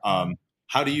 Totally.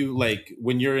 How do you, like,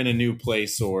 when you're in a new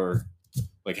place, or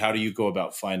like, how do you go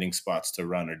about finding spots to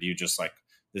run, or do you just like,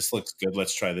 this looks good,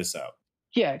 let's try this out?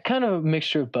 Yeah, kind of a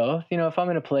mixture of both. If I'm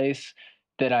in a place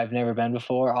that I've never been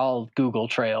before, I'll Google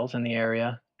trails in the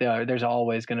area. There's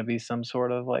always going to be some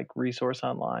sort of like resource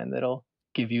online that'll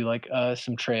give you like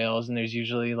some trails, and there's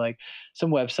usually like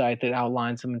some website that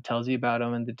outlines them and tells you about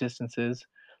them and the distances.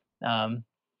 Um,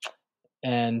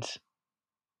 and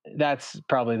that's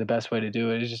probably the best way to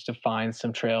do it, is just to find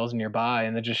some trails nearby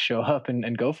and then just show up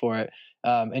and go for it.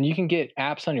 And you can get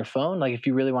apps on your phone. Like if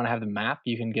you really want to have the map,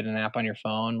 you can get an app on your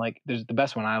phone. Like there's the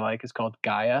best one I like is called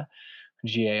Gaia,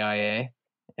 GAIA.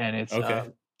 And it's,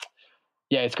 Okay.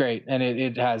 yeah, it's great. And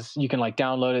it has, you can like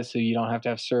download it so you don't have to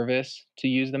have service to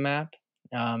use the map.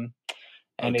 Um,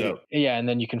 Oh, and dope. yeah, and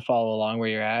then you can follow along where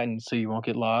you're at, and so you won't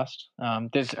get lost.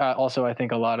 There's also, I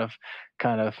think, a lot of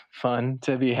kind of fun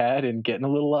to be had in getting a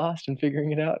little lost and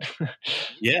figuring it out.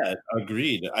 Yeah,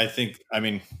 agreed. I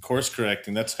mean, course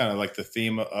correcting, that's kind of like the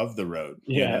theme of the road,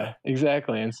 Yeah,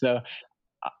 exactly. And so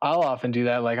I'll often do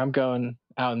that. Like I'm going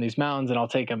out in these mountains, and I'll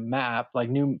take a map, like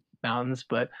new mountains,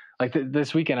 but like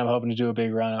this weekend, I'm hoping to do a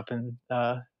big run up in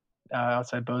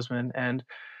outside Bozeman, and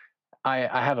I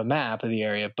have a map of the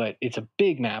area, but it's a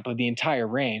big map of the entire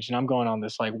range, and I'm going on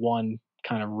this like one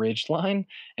kind of ridge line,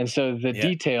 and so the Yeah.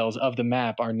 details of the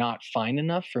map are not fine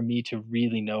enough for me to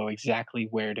really know exactly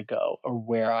where to go or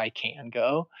where I can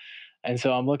go. And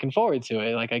so I'm looking forward to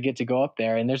it. Like I get to go up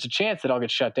there, and there's a chance that I'll get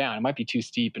shut down. It might be too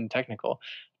steep and technical,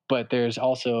 but there's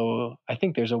also, I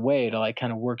think there's a way to like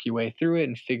kind of work your way through it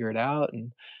and figure it out.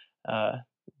 And uh,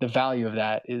 the value of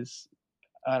that is,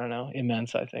 I don't know,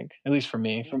 immense, I think, at least for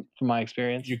me, from my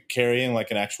experience. You carrying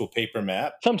like an actual paper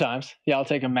map? Sometimes, yeah, I'll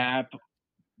take a map.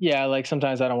 Yeah, like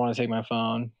sometimes I don't want to take my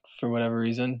phone for whatever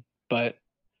reason, but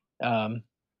um,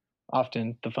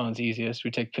 often the phone's easiest.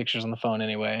 We take pictures on the phone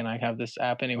anyway, and I have this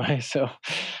app anyway, so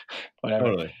whatever.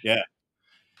 Totally. Yeah.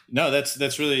 No, that's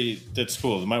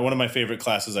cool. One of my favorite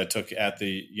classes I took at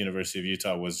the University of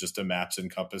Utah was just a maps and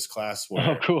compass class, Oh,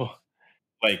 where, cool.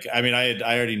 like, I mean, I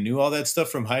already knew all that stuff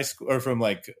from high school, or from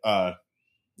like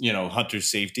hunter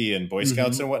safety and Boy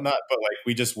Scouts Mm-hmm. and whatnot, but like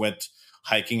we just went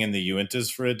hiking in the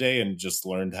Uintas for a day and just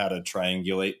learned how to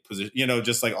triangulate position,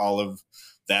 just like all of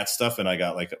that stuff, and I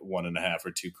got like 1.5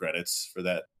 or 2 credits for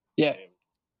that. Yeah,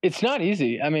 it's not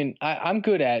easy. I mean, I'm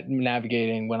good at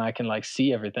navigating when I can like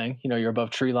see everything. You're above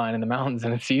tree line in the mountains,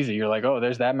 and it's easy. You're like, oh,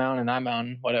 there's that mountain, that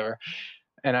mountain, whatever.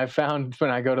 And I found when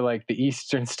I go to like the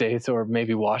eastern states or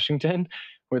maybe Washington,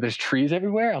 where there's trees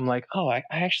everywhere, I'm like, oh, I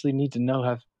actually need to know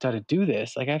how to do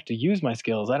this. Like I have to use my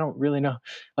skills. I don't really know.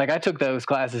 Like I took those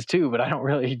classes too, but I don't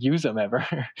really use them ever.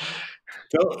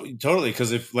 Totally,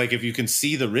 because if you can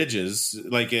see the ridges,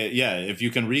 like, yeah, if you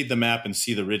can read the map and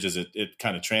see the ridges, it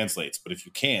kind of translates. But if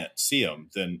you can't see them,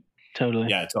 then Totally.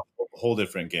 yeah, it's a whole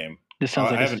different game. This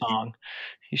sounds like I a haven't. song.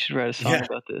 You should write a song Yeah,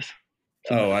 about this.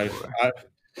 Oh,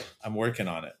 I'm working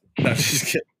on it. No, just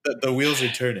kidding. The wheels are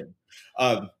turning.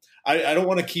 I don't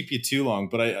want to keep you too long,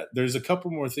 but there's a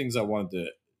couple more things I wanted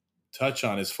to touch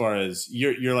on as far as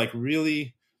you're like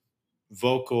really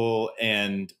vocal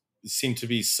and seem to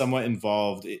be somewhat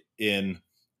involved in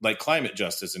like climate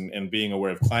justice and being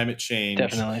aware of climate change.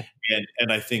 Definitely.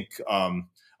 And I think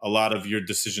a lot of your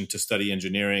decision to study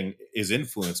engineering is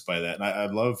influenced by that. And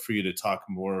I'd love for you to talk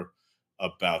more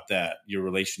about that, your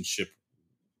relationship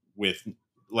with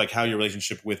like how your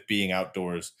relationship with being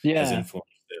outdoors has influenced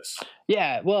this.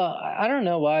 Yeah. Well, I don't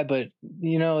know why, but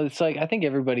it's like, I think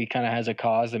everybody kind of has a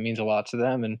cause that means a lot to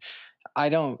them. And I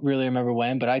don't really remember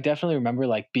when, but I definitely remember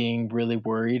like being really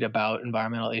worried about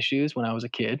environmental issues when I was a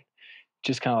kid,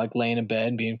 just kind of like laying in bed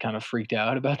and being kind of freaked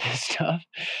out about this stuff.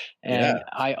 And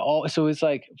so it's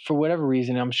like, for whatever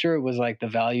reason, I'm sure it was like the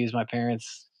values my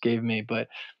parents gave me, but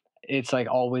it's like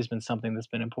always been something that's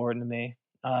been important to me.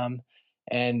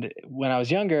 And when I was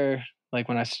younger, like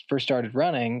when I first started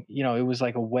running, it was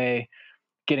like a way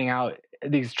getting out.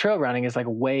 These trail running is like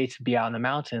a way to be out in the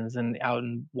mountains and out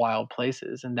in wild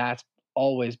places. And that's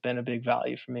always been a big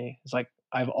value for me. It's like,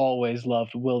 I've always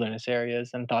loved wilderness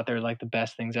areas and thought they're like the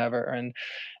best things ever. And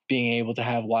being able to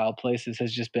have wild places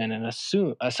has just been an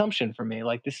assumption for me.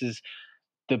 Like this is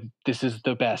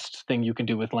the best thing you can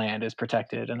do with land is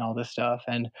protected and all this stuff.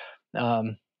 And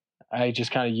I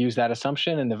just kind of use that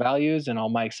assumption and the values and all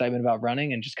my excitement about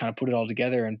running and just kind of put it all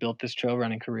together and built this trail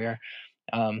running career.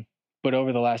 But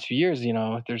over the last few years,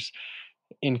 there's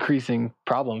increasing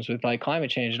problems with like climate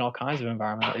change and all kinds of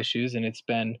environmental issues. And it's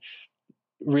been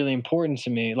really important to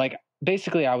me. Like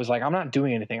basically I was like, I'm not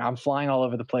doing anything. I'm flying all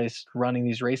over the place, running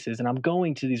these races, and I'm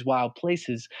going to these wild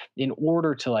places in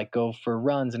order to like go for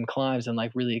runs and climbs and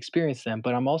like really experience them.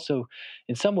 But I'm also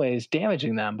in some ways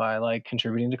damaging them by like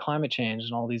contributing to climate change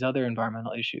and all these other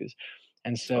environmental issues.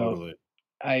 And so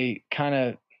I kind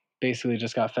of basically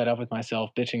just got fed up with myself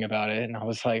bitching about it. And I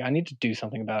was like, I need to do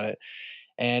something about it.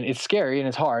 And it's scary and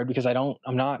it's hard because I'm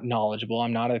not knowledgeable.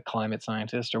 I'm not a climate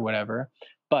scientist or whatever.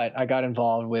 But I got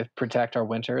involved with Protect Our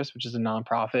Winters, which is a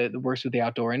nonprofit that works with the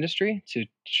outdoor industry to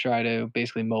try to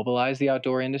basically mobilize the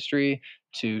outdoor industry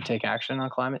to take action on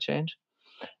climate change.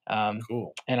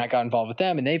 Cool. And I got involved with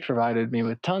them, and they provided me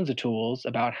with tons of tools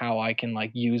about how I can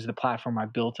like use the platform I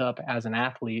built up as an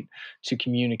athlete to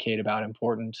communicate about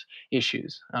important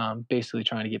issues. Basically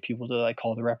trying to get people to like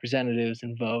call the representatives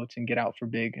and vote and get out for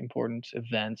big important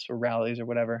events or rallies or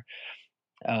whatever.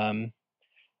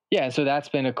 So that's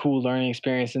been a cool learning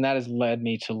experience, and that has led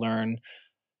me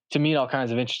to meet all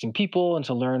kinds of interesting people and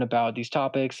to learn about these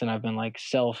topics. And I've been like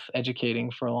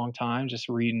self-educating for a long time, just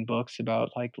reading books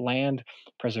about like land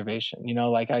preservation.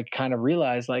 Like I kind of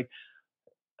realized like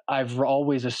I've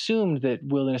always assumed that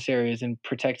wilderness areas and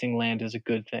protecting land is a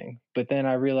good thing. But then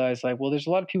I realized like, well, there's a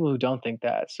lot of people who don't think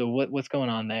that. So what's going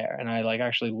on there? And I like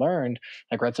actually learned,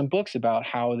 like read some books about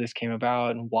how this came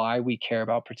about and why we care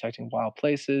about protecting wild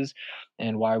places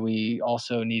and why we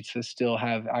also need to still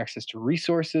have access to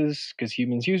resources because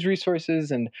humans use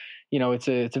resources. And, it's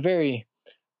a very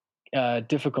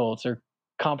difficult or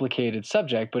complicated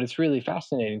subject, but it's really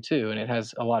fascinating too. And it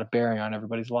has a lot of bearing on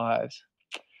everybody's lives.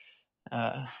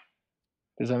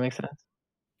 Does that make sense?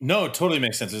 No, it totally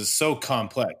makes sense. It's so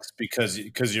complex because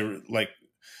you're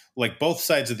like both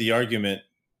sides of the argument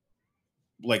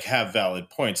like have valid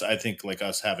points. I think like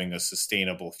us having a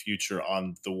sustainable future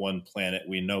on the one planet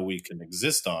we know we can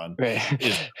exist on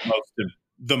is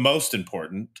the most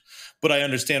important. But I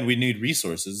understand we need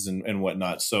resources and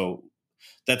whatnot. So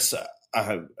that's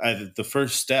the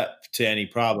first step to any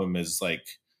problem is like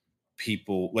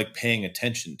people like paying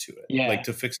attention to it, like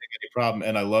to fixing any problem.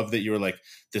 And I love that you were like,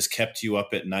 this kept you up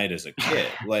at night as a kid.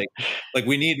 like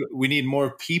we need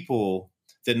more people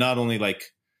that not only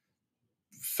like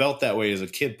felt that way as a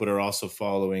kid, but are also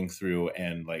following through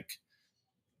and like,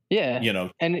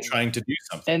 and trying to do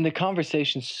something. And the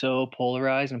conversation's so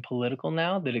polarized and political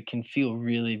now that it can feel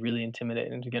really, really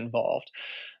intimidating to get involved.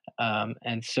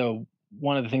 And so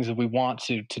one of the things that we want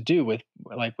to do with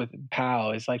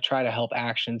POW is like try to help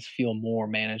actions feel more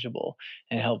manageable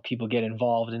and help people get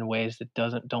involved in ways that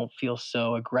don't feel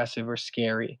so aggressive or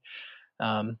scary.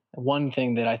 One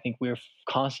thing that I think we're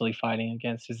constantly fighting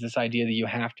against is this idea that you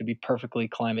have to be perfectly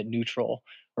climate neutral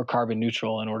or carbon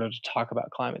neutral in order to talk about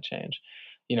climate change.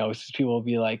 People will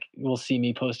be like, will see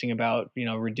me posting about,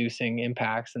 reducing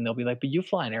impacts, and they'll be like, but you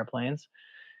fly in airplanes.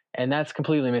 And that's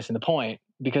completely missing the point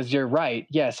because you're right.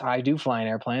 Yes, I do fly in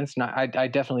airplanes. I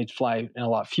definitely fly in a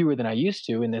lot fewer than I used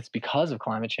to, and it's because of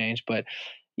climate change. But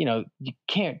you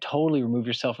can't totally remove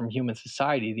yourself from human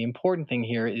society. The important thing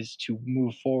here is to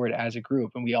move forward as a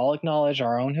group. And we all acknowledge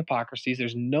our own hypocrisies.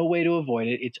 There's no way to avoid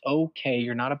it. It's okay.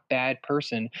 You're not a bad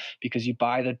person because you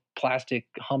buy the plastic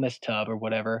hummus tub or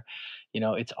whatever.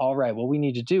 It's all right. What we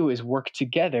need to do is work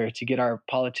together to get our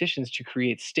politicians to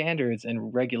create standards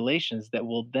and regulations that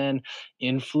will then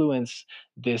influence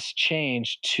this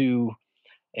change to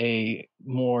a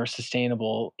more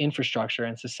sustainable infrastructure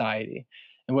and society.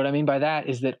 And what I mean by that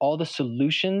is that all the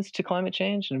solutions to climate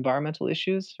change and environmental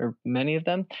issues, or many of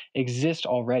them, exist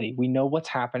already. We know what's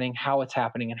happening, how it's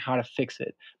happening, and how to fix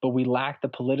it. But we lack the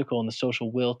political and the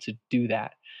social will to do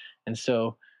that. And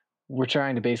so we're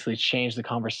trying to basically change the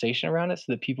conversation around it so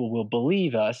that people will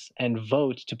believe us and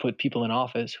vote to put people in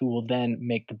office who will then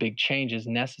make the big changes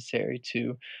necessary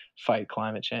to fight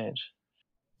climate change.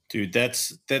 Dude,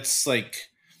 that's like,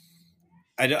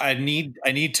 I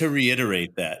need to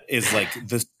reiterate that is like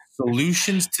the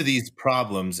solutions to these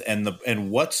problems and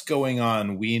what's going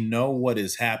on. We know what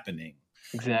is happening.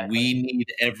 Exactly. We need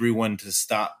everyone to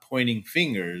stop pointing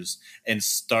fingers and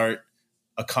start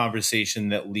a conversation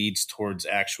that leads towards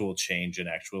actual change and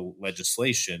actual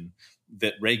legislation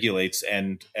that regulates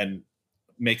and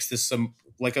makes this some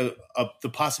like the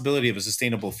possibility of a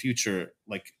sustainable future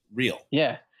like real.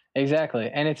 Yeah, exactly.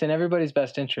 And it's in everybody's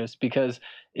best interest because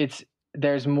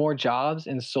there's more jobs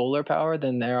in solar power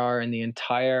than there are in the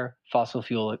entire fossil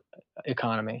fuel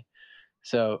economy.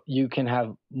 So you can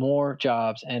have more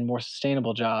jobs and more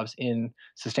sustainable jobs in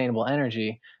sustainable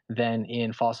energy than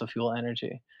in fossil fuel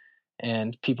energy.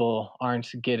 And people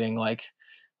aren't getting like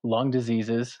lung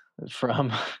diseases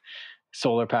from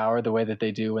solar power the way that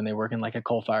they do when they work in like a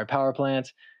coal-fired power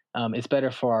plant. It's better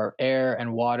for our air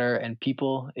and water and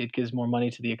people. It gives more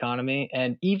money to the economy.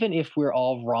 And even if we're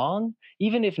all wrong,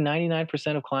 even if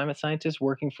 99% of climate scientists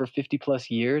working for 50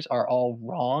 plus years are all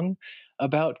wrong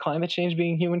about climate change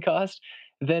being human caused,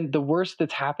 then the worst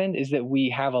that's happened is that we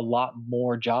have a lot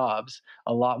more jobs,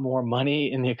 a lot more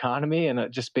money in the economy,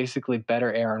 and just basically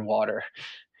better air and water,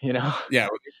 Yeah,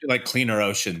 like cleaner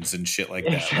oceans and shit like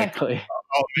that. Exactly. Like,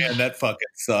 oh man, that fucking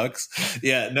sucks.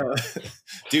 Yeah, no,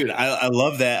 dude, I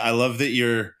love that. I love that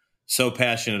you're so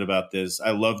passionate about this.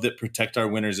 I love that Protect Our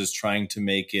Winters is trying to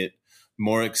make it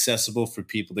more accessible for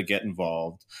people to get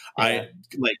involved. Yeah. I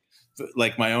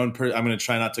like my own. I'm going to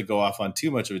try not to go off on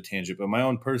too much of a tangent, but my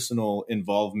own personal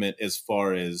involvement as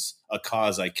far as a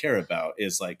cause I care about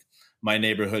is like my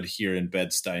neighborhood here in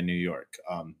Bed-Stuy, New York,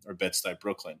 or Bed-Stuy,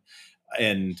 Brooklyn.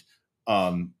 And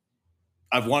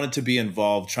I've wanted to be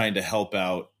involved trying to help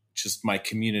out just my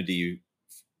community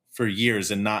for years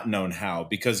and not known how,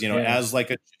 because, as like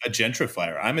a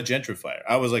gentrifier, I'm a gentrifier.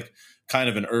 I was like kind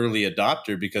of an early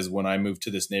adopter because when I moved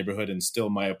to this neighborhood and still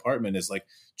my apartment is like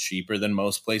cheaper than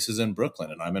most places in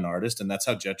Brooklyn, and I'm an artist, and that's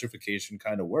how gentrification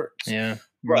kind of works. Yeah,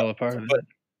 we're all a part of it.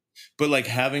 But like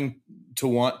having to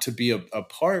want to be a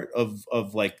part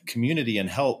of like community and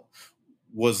help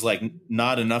was like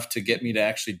not enough to get me to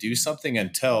actually do something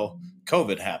until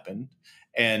COVID happened.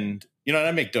 And, and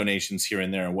I make donations here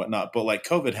and there and whatnot, but like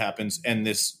COVID happens and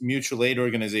this mutual aid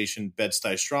organization,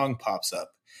 Bed-Stuy Strong, pops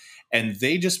up, and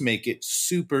they just make it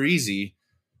super easy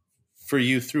for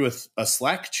you through a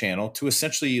Slack channel to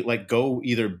essentially like go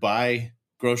either buy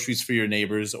groceries for your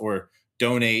neighbors or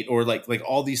donate or like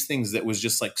all these things that was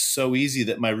just like so easy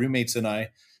that my roommates and I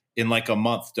in like a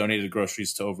month donated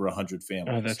groceries to over 100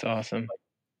 families. Oh, that's awesome.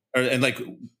 And like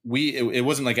it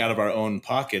wasn't like out of our own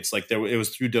pockets. Like it was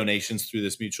through donations through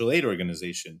this mutual aid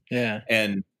organization. Yeah.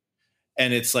 And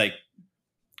it's like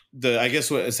I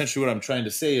guess essentially what I'm trying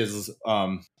to say is,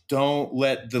 don't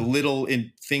let the little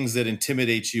things that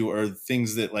intimidate you or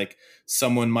things that like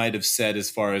someone might have said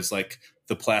as far as like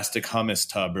the plastic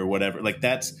hummus tub or whatever. Like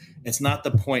it's not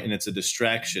the point, and it's a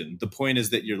distraction. The point is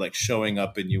that you're like showing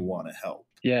up and you want to help.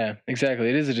 Yeah, exactly.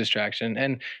 It is a distraction.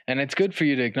 And it's good for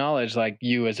you to acknowledge like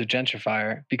you as a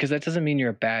gentrifier, because that doesn't mean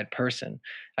you're a bad person.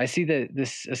 I see that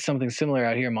this is something similar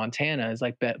out here in Montana. Is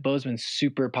like Bozeman's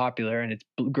super popular and it's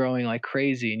growing like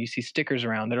crazy. And you see stickers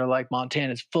around that are like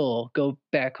Montana's full, go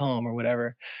back home or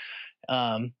whatever.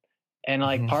 And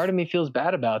like part of me feels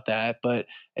bad about that, but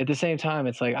at the same time,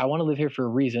 it's like I want to live here for a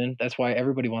reason. That's why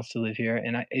everybody wants to live here,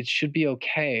 and it should be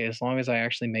okay as long as I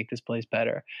actually make this place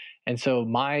better. And so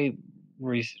my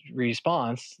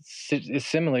response is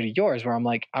similar to yours, where I'm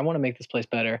like, I want to make this place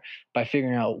better by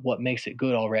figuring out what makes it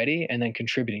good already, and then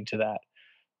contributing to that.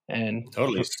 And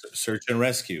totally search and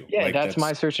rescue. Yeah, like that's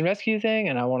my search and rescue thing,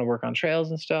 and I want to work on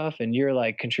trails and stuff. And you're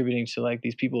like contributing to like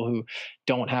these people who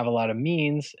don't have a lot of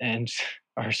means and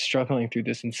are struggling through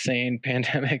this insane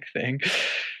pandemic thing.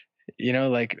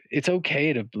 Like it's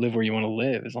okay to live where you want to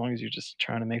live as long as you're just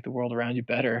trying to make the world around you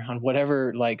better on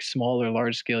whatever like small or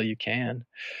large scale you can.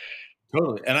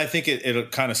 Totally. And I think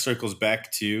it kind of circles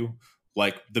back to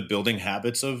like the building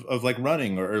habits of like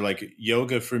running or like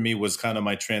yoga for me was kind of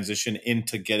my transition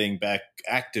into getting back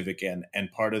active again.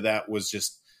 And part of that was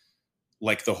just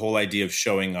like the whole idea of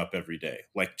showing up every day.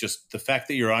 Like just the fact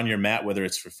that you're on your mat, whether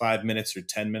it's for 5 minutes or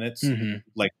 10 minutes, Mm-hmm.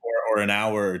 like, or an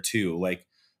hour or two, like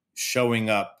showing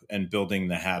up and building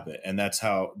the habit. And that's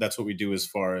what we do as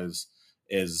far as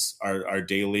is our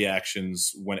daily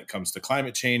actions when it comes to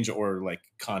climate change or like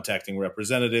contacting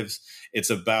representatives. It's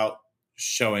about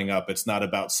showing up. It's not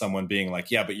about someone being like,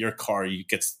 yeah, but your car, you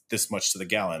gets this much to the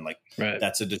gallon. Like Right.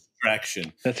 that's a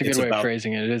distraction. That's a good way of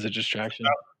phrasing it. It is a distraction.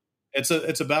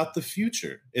 It's about the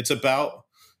future. It's about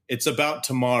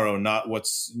tomorrow,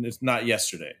 it's not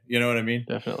yesterday. You know what I mean?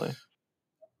 Definitely.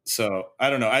 So I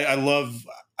don't know. I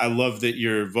love that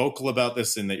you're vocal about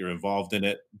this and that you're involved in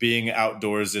it. Being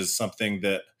outdoors is something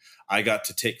that I got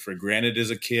to take for granted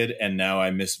as a kid, and now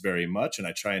I miss very much, and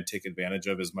I try and take advantage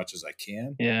of as much as I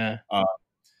can. Yeah.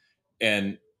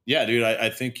 And yeah, dude, I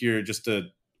think you're just a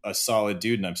solid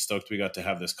dude, and I'm stoked we got to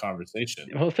have this conversation.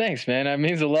 Well, thanks, man. That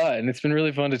means a lot, and it's been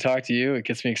really fun to talk to you. It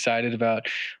gets me excited about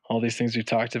all these things we've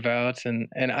talked about, and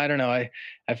I don't know,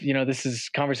 I've this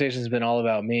conversation's been all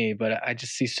about me, but I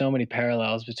just see so many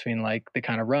parallels between like the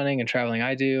kind of running and traveling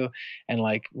I do, and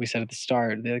like we said at the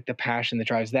start, the passion that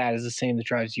drives that is the same that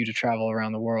drives you to travel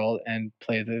around the world and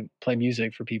play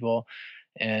music for people.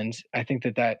 And I think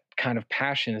that kind of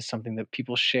passion is something that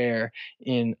people share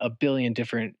in a billion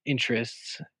different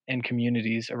interests and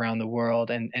communities around the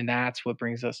world, and that's what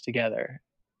brings us together.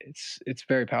 It's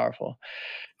very powerful.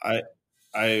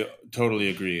 I totally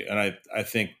agree, and I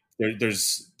think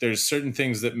there's certain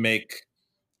things that make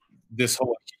this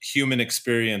whole human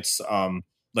experience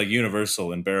like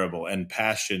universal and bearable, and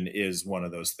passion is one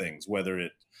of those things. Whether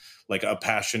it like a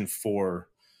passion for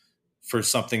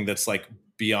something that's like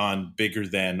beyond, bigger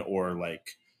than, or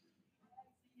like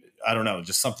I don't know,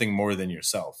 just something more than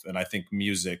yourself. And I think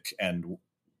music and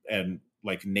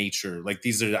like nature, like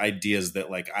these are ideas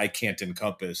that like I can't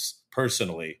encompass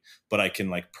personally, but I can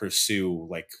like pursue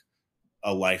like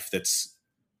a life that's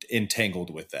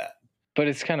entangled with that. But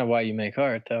it's kind of why you make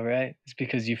art, though, right? It's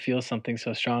because you feel something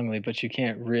so strongly, but you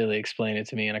can't really explain it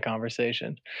to me in a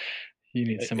conversation. You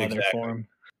need some other Exactly. form.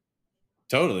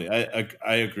 Totally.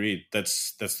 I agree.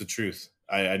 That's the truth.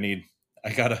 I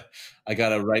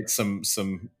gotta write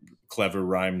some clever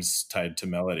rhymes tied to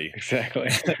melody. Exactly.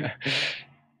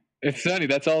 It's funny.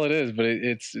 That's all it is. But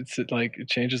it's like it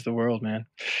changes the world, man.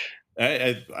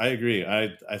 I agree.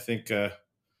 I think I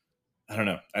don't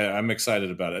know. I'm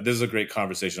excited about it. This is a great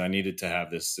conversation. I needed to have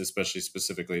this, especially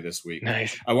specifically this week.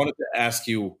 Nice. I wanted to ask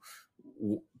you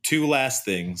two last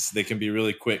things. They can be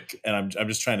really quick, and I'm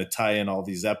just trying to tie in all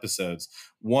these episodes.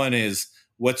 One is,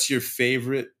 what's your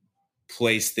favorite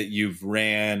place that you've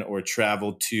ran or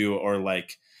traveled to, or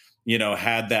like,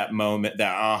 had that moment,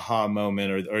 that aha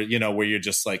moment, or where you're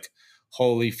just like,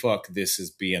 holy fuck, this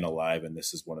is being alive, and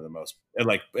this is one of the most,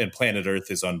 like, and planet Earth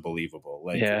is unbelievable.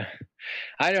 Like, yeah,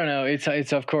 I don't know.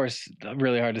 It's of course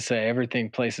really hard to say.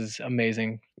 Place is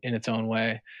amazing in its own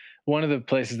way. One of the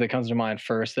places that comes to mind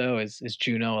first, though, is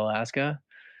Juneau, Alaska.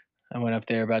 I went up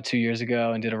there about 2 years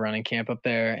ago and did a running camp up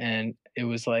there, and it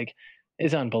was like,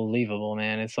 it's unbelievable,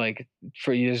 man. It's like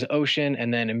there's ocean,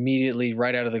 and then immediately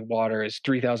right out of the water is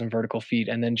 3,000 vertical feet,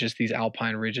 and then just these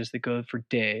alpine ridges that go for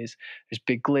days. There's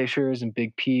big glaciers and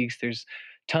big peaks. There's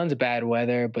tons of bad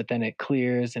weather, but then it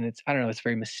clears, and I don't know, it's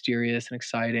very mysterious and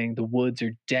exciting. The woods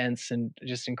are dense and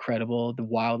just incredible. The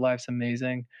wildlife's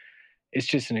amazing. It's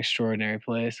just an extraordinary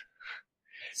place.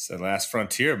 it's the last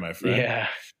frontier, my friend. Yeah.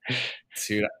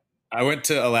 Dude, I went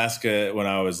to Alaska when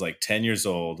I was like 10 years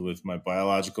old with my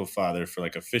biological father for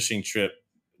like a fishing trip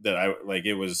that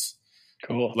it was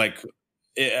Cool. Like,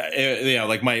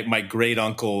 like my great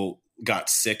uncle got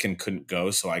sick and couldn't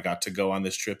go. So I got to go on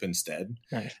this trip instead.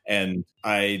 Nice. And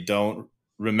I don't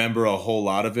remember a whole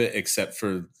lot of it except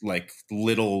for like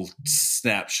little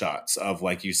snapshots of,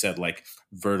 like you said, like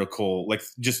vertical, like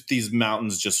just these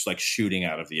mountains just like shooting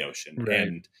out of the ocean.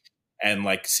 Right. And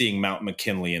like seeing Mount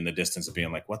McKinley in the distance and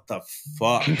being like, what the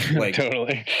fuck? Like,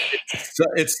 totally.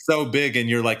 It's so big, and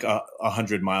you're like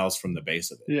 100 miles from the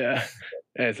base of it. Yeah.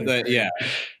 Yeah.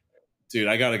 Dude,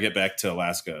 I got to get back to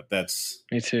Alaska.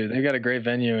 Me too. They got a great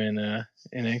venue in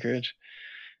Anchorage.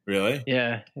 Really?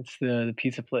 Yeah. It's the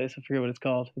pizza place. I forget what it's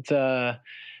called. It's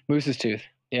Moose's Tooth.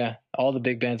 Yeah. All the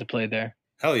big bands have played there.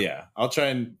 Hell yeah. I'll try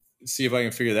and see if I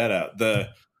can figure that out.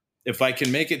 If I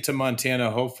can make it to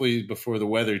Montana, hopefully before the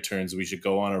weather turns, we should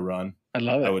go on a run. I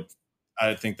love it.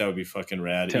 I think that would be fucking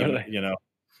rad. Totally. Even,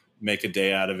 make a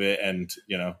day out of it, and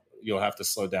you'll have to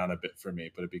slow down a bit for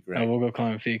me, but it'd be great. We'll go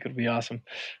climb a peak. It'll be awesome.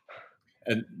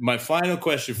 And my final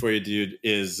question for you, dude,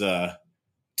 is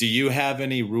do you have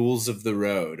any rules of the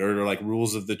road or like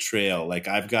rules of the trail? Like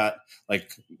I've got,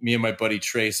 like, me and my buddy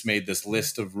Trace made this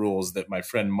list of rules that my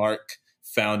friend Mark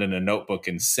found in a notebook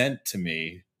and sent to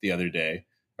me the other day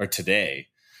or today.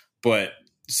 But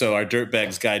so our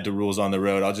Dirtbag's Guide to Rules on the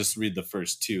Road, I'll just read the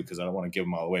first two because I don't want to give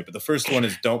them all away. But the first one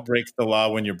is don't break the law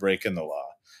when you're breaking the law.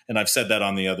 And I've said that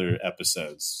on the other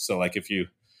episodes. So like if you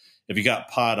got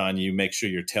pot on you, make sure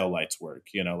your taillights work,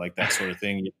 like that sort of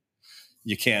thing.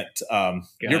 You can't.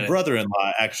 Your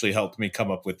brother-in-law actually helped me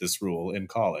come up with this rule in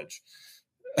college.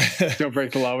 Don't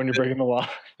break the law when you're breaking the law.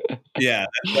 Yeah,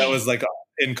 that was like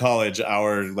in college,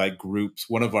 our like groups,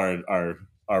 one of our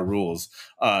rules.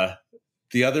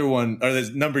 The other one, or the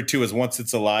number two, is once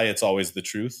it's a lie, it's always the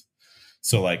truth.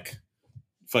 So like,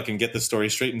 fucking get the story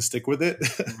straight and stick with it.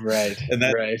 Right. And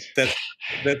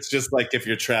that's just like if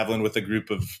you're traveling with a group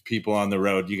of people on the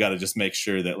road, you got to just make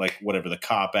sure that like whatever the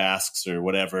cop asks or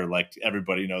whatever, like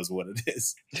everybody knows what it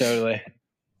is. Totally.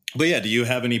 But yeah, do you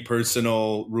have any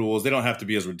personal rules? They don't have to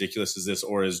be as ridiculous as this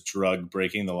or as drug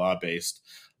breaking the law based.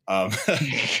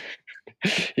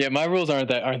 Yeah, my rules aren't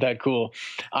that cool.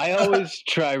 I always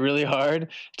try really hard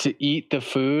to eat the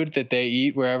food that they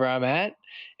eat wherever I'm at,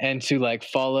 and to like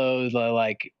follow the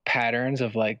like patterns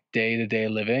of like day-to-day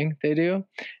living they do.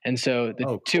 And so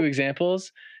the two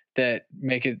examples that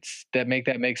make that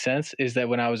make sense is that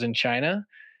when I was in China,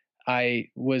 I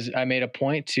made a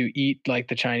point to eat like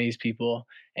the Chinese people.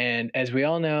 And as we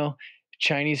all know,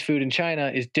 Chinese food in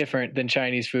China is different than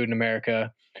Chinese food in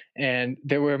America. And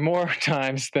there were more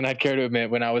times than I'd care to admit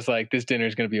when I was like, this dinner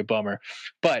is going to be a bummer.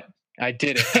 But I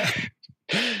did it.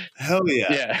 Hell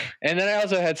yeah. Yeah. And then I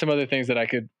also had some other things that I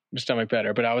could stomach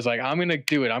better. But I was like, I'm going to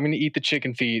do it. I'm going to eat the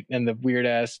chicken feet and the weird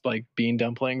ass like bean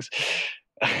dumplings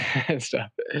and stuff.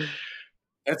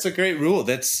 That's a great rule.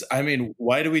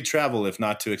 Why do we travel if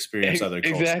not to experience other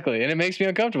cultures? Exactly. And it makes me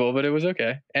uncomfortable, but it was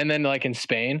okay. And then like in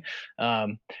Spain,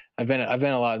 I've been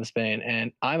a lot in Spain,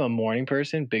 and I'm a morning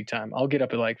person big time. I'll get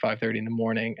up at like 5:30 in the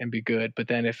morning and be good. But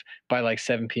then if by like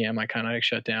 7 p.m. I kind of like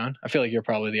shut down. I feel like you're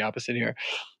probably the opposite here.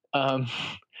 I'm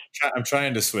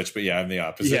trying to switch, but yeah, I'm the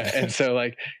opposite. Yeah. And so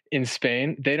like in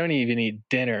Spain, they don't even eat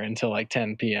dinner until like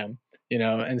 10 p.m.,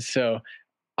 and so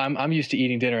I'm used to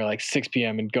eating dinner like 6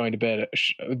 p.m. and going to bed,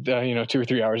 2 or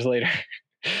 3 hours later.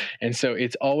 And so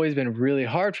it's always been really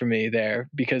hard for me there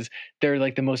because they're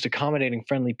like the most accommodating,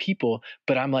 friendly people,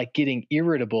 but I'm like getting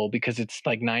irritable because it's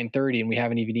like 9:30 and we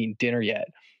haven't even eaten dinner yet.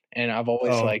 And I've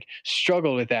always like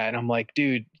struggled with that. And I'm like,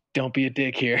 dude, don't be a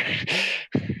dick here.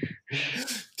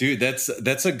 Dude, that's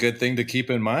a good thing to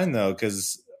keep in mind though.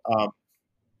 Cause,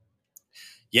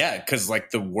 because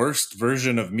like the worst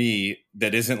version of me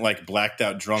that isn't like blacked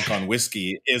out drunk on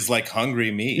whiskey is like hungry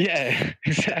me. Yeah,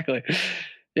 exactly.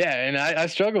 Yeah, and I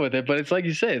struggle with it, but it's like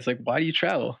you say, it's like, why do you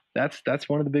travel? That's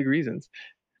one of the big reasons.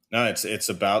 No, it's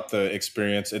about the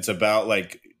experience. It's about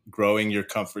like growing your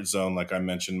comfort zone, like I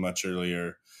mentioned much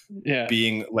earlier. Yeah.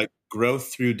 Being like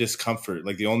growth through discomfort.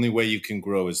 Like the only way you can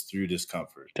grow is through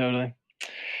discomfort. Totally.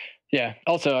 Yeah.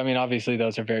 Also, I mean, obviously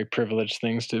those are very privileged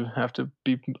things to have to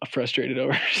be frustrated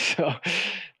over. So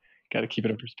got to keep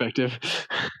it in perspective.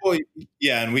 Well,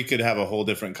 yeah. And we could have a whole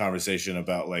different conversation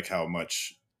about like how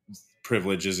much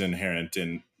privilege is inherent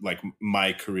in like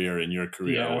my career and your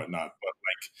career or whatnot. But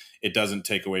like, it doesn't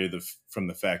take away from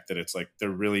the fact that it's like, they're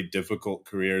really difficult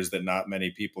careers that not many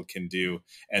people can do.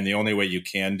 And the only way you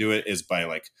can do it is by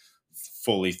like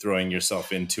fully throwing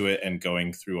yourself into it and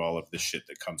going through all of the shit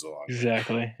that comes along.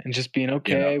 Exactly. And just being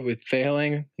okay with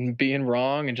failing and being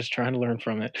wrong and just trying to learn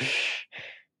from it.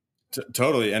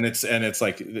 Totally. And it's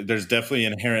like, there's definitely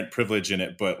inherent privilege in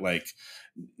it, but like,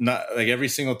 not like every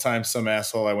single time some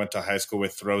asshole I went to high school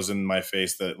with throws in my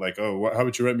face that like, oh, how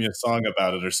would you write me a song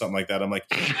about it or something like that? I'm like,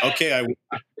 okay,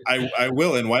 I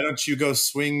will. And why don't you go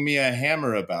swing me a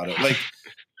hammer about it? Like,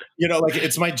 like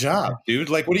it's my job, dude.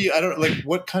 Like,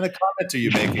 what kind of comment are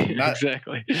you making? Not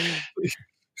exactly.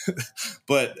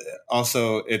 But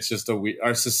also it's just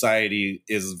our society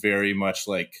is very much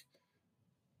like,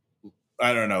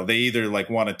 I don't know. They either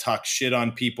like want to talk shit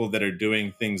on people that are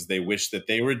doing things they wish that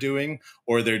they were doing,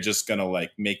 or they're just going to like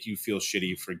make you feel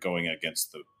shitty for going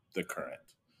against the current.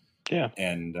 Yeah.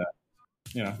 And,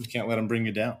 you can't let them bring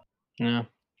you down. No,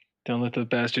 don't let the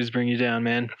bastards bring you down,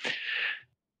 man.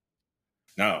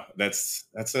 No, I think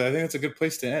that's a good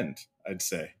place to end, I'd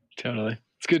say. Totally.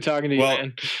 It's good talking to you,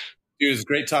 man. It was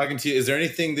great talking to you. Is there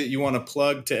anything that you want to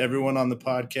plug to everyone on the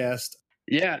podcast?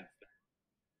 Yeah.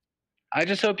 I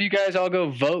just hope you guys all go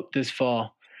vote this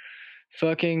fall.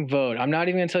 Fucking vote. I'm not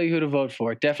even going to tell you who to vote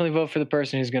for. Definitely vote for the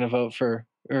person who's going to vote for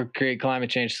or create climate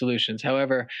change solutions.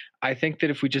 However, I think that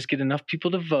if we just get enough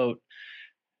people to vote,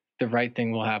 the right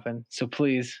thing will happen. So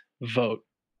please vote.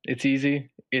 It's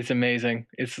easy. It's amazing.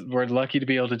 We're lucky to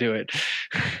be able to do it.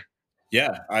 Yeah,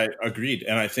 I agreed.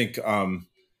 And I think,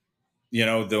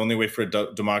 the only way for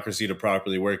a democracy to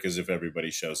properly work is if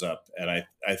everybody shows up. And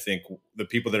I think the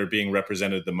people that are being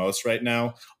represented the most right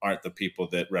now aren't the people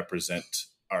that represent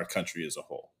our country as a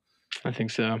whole. I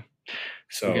think so.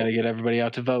 So we got to get everybody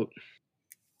out to vote.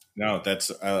 No,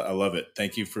 I love it.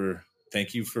 Thank you for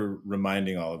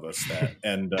reminding all of us that.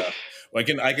 And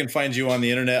I can find you on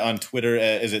the internet on Twitter.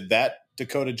 Is it that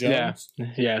Dakota Jones?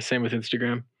 Yeah. Same with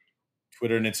Instagram.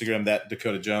 Twitter and Instagram, that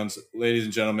Dakota Jones. Ladies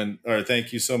and gentlemen,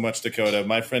 thank you so much, Dakota.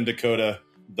 My friend Dakota,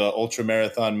 the ultra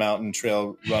marathon mountain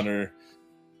trail runner,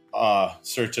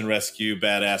 search and rescue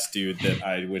badass dude that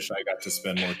I wish I got to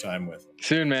spend more time with.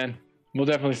 Soon, man. We'll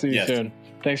definitely see you soon.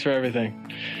 Thanks for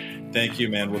everything. Thank you,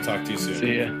 man. We'll talk to you soon.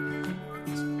 See ya.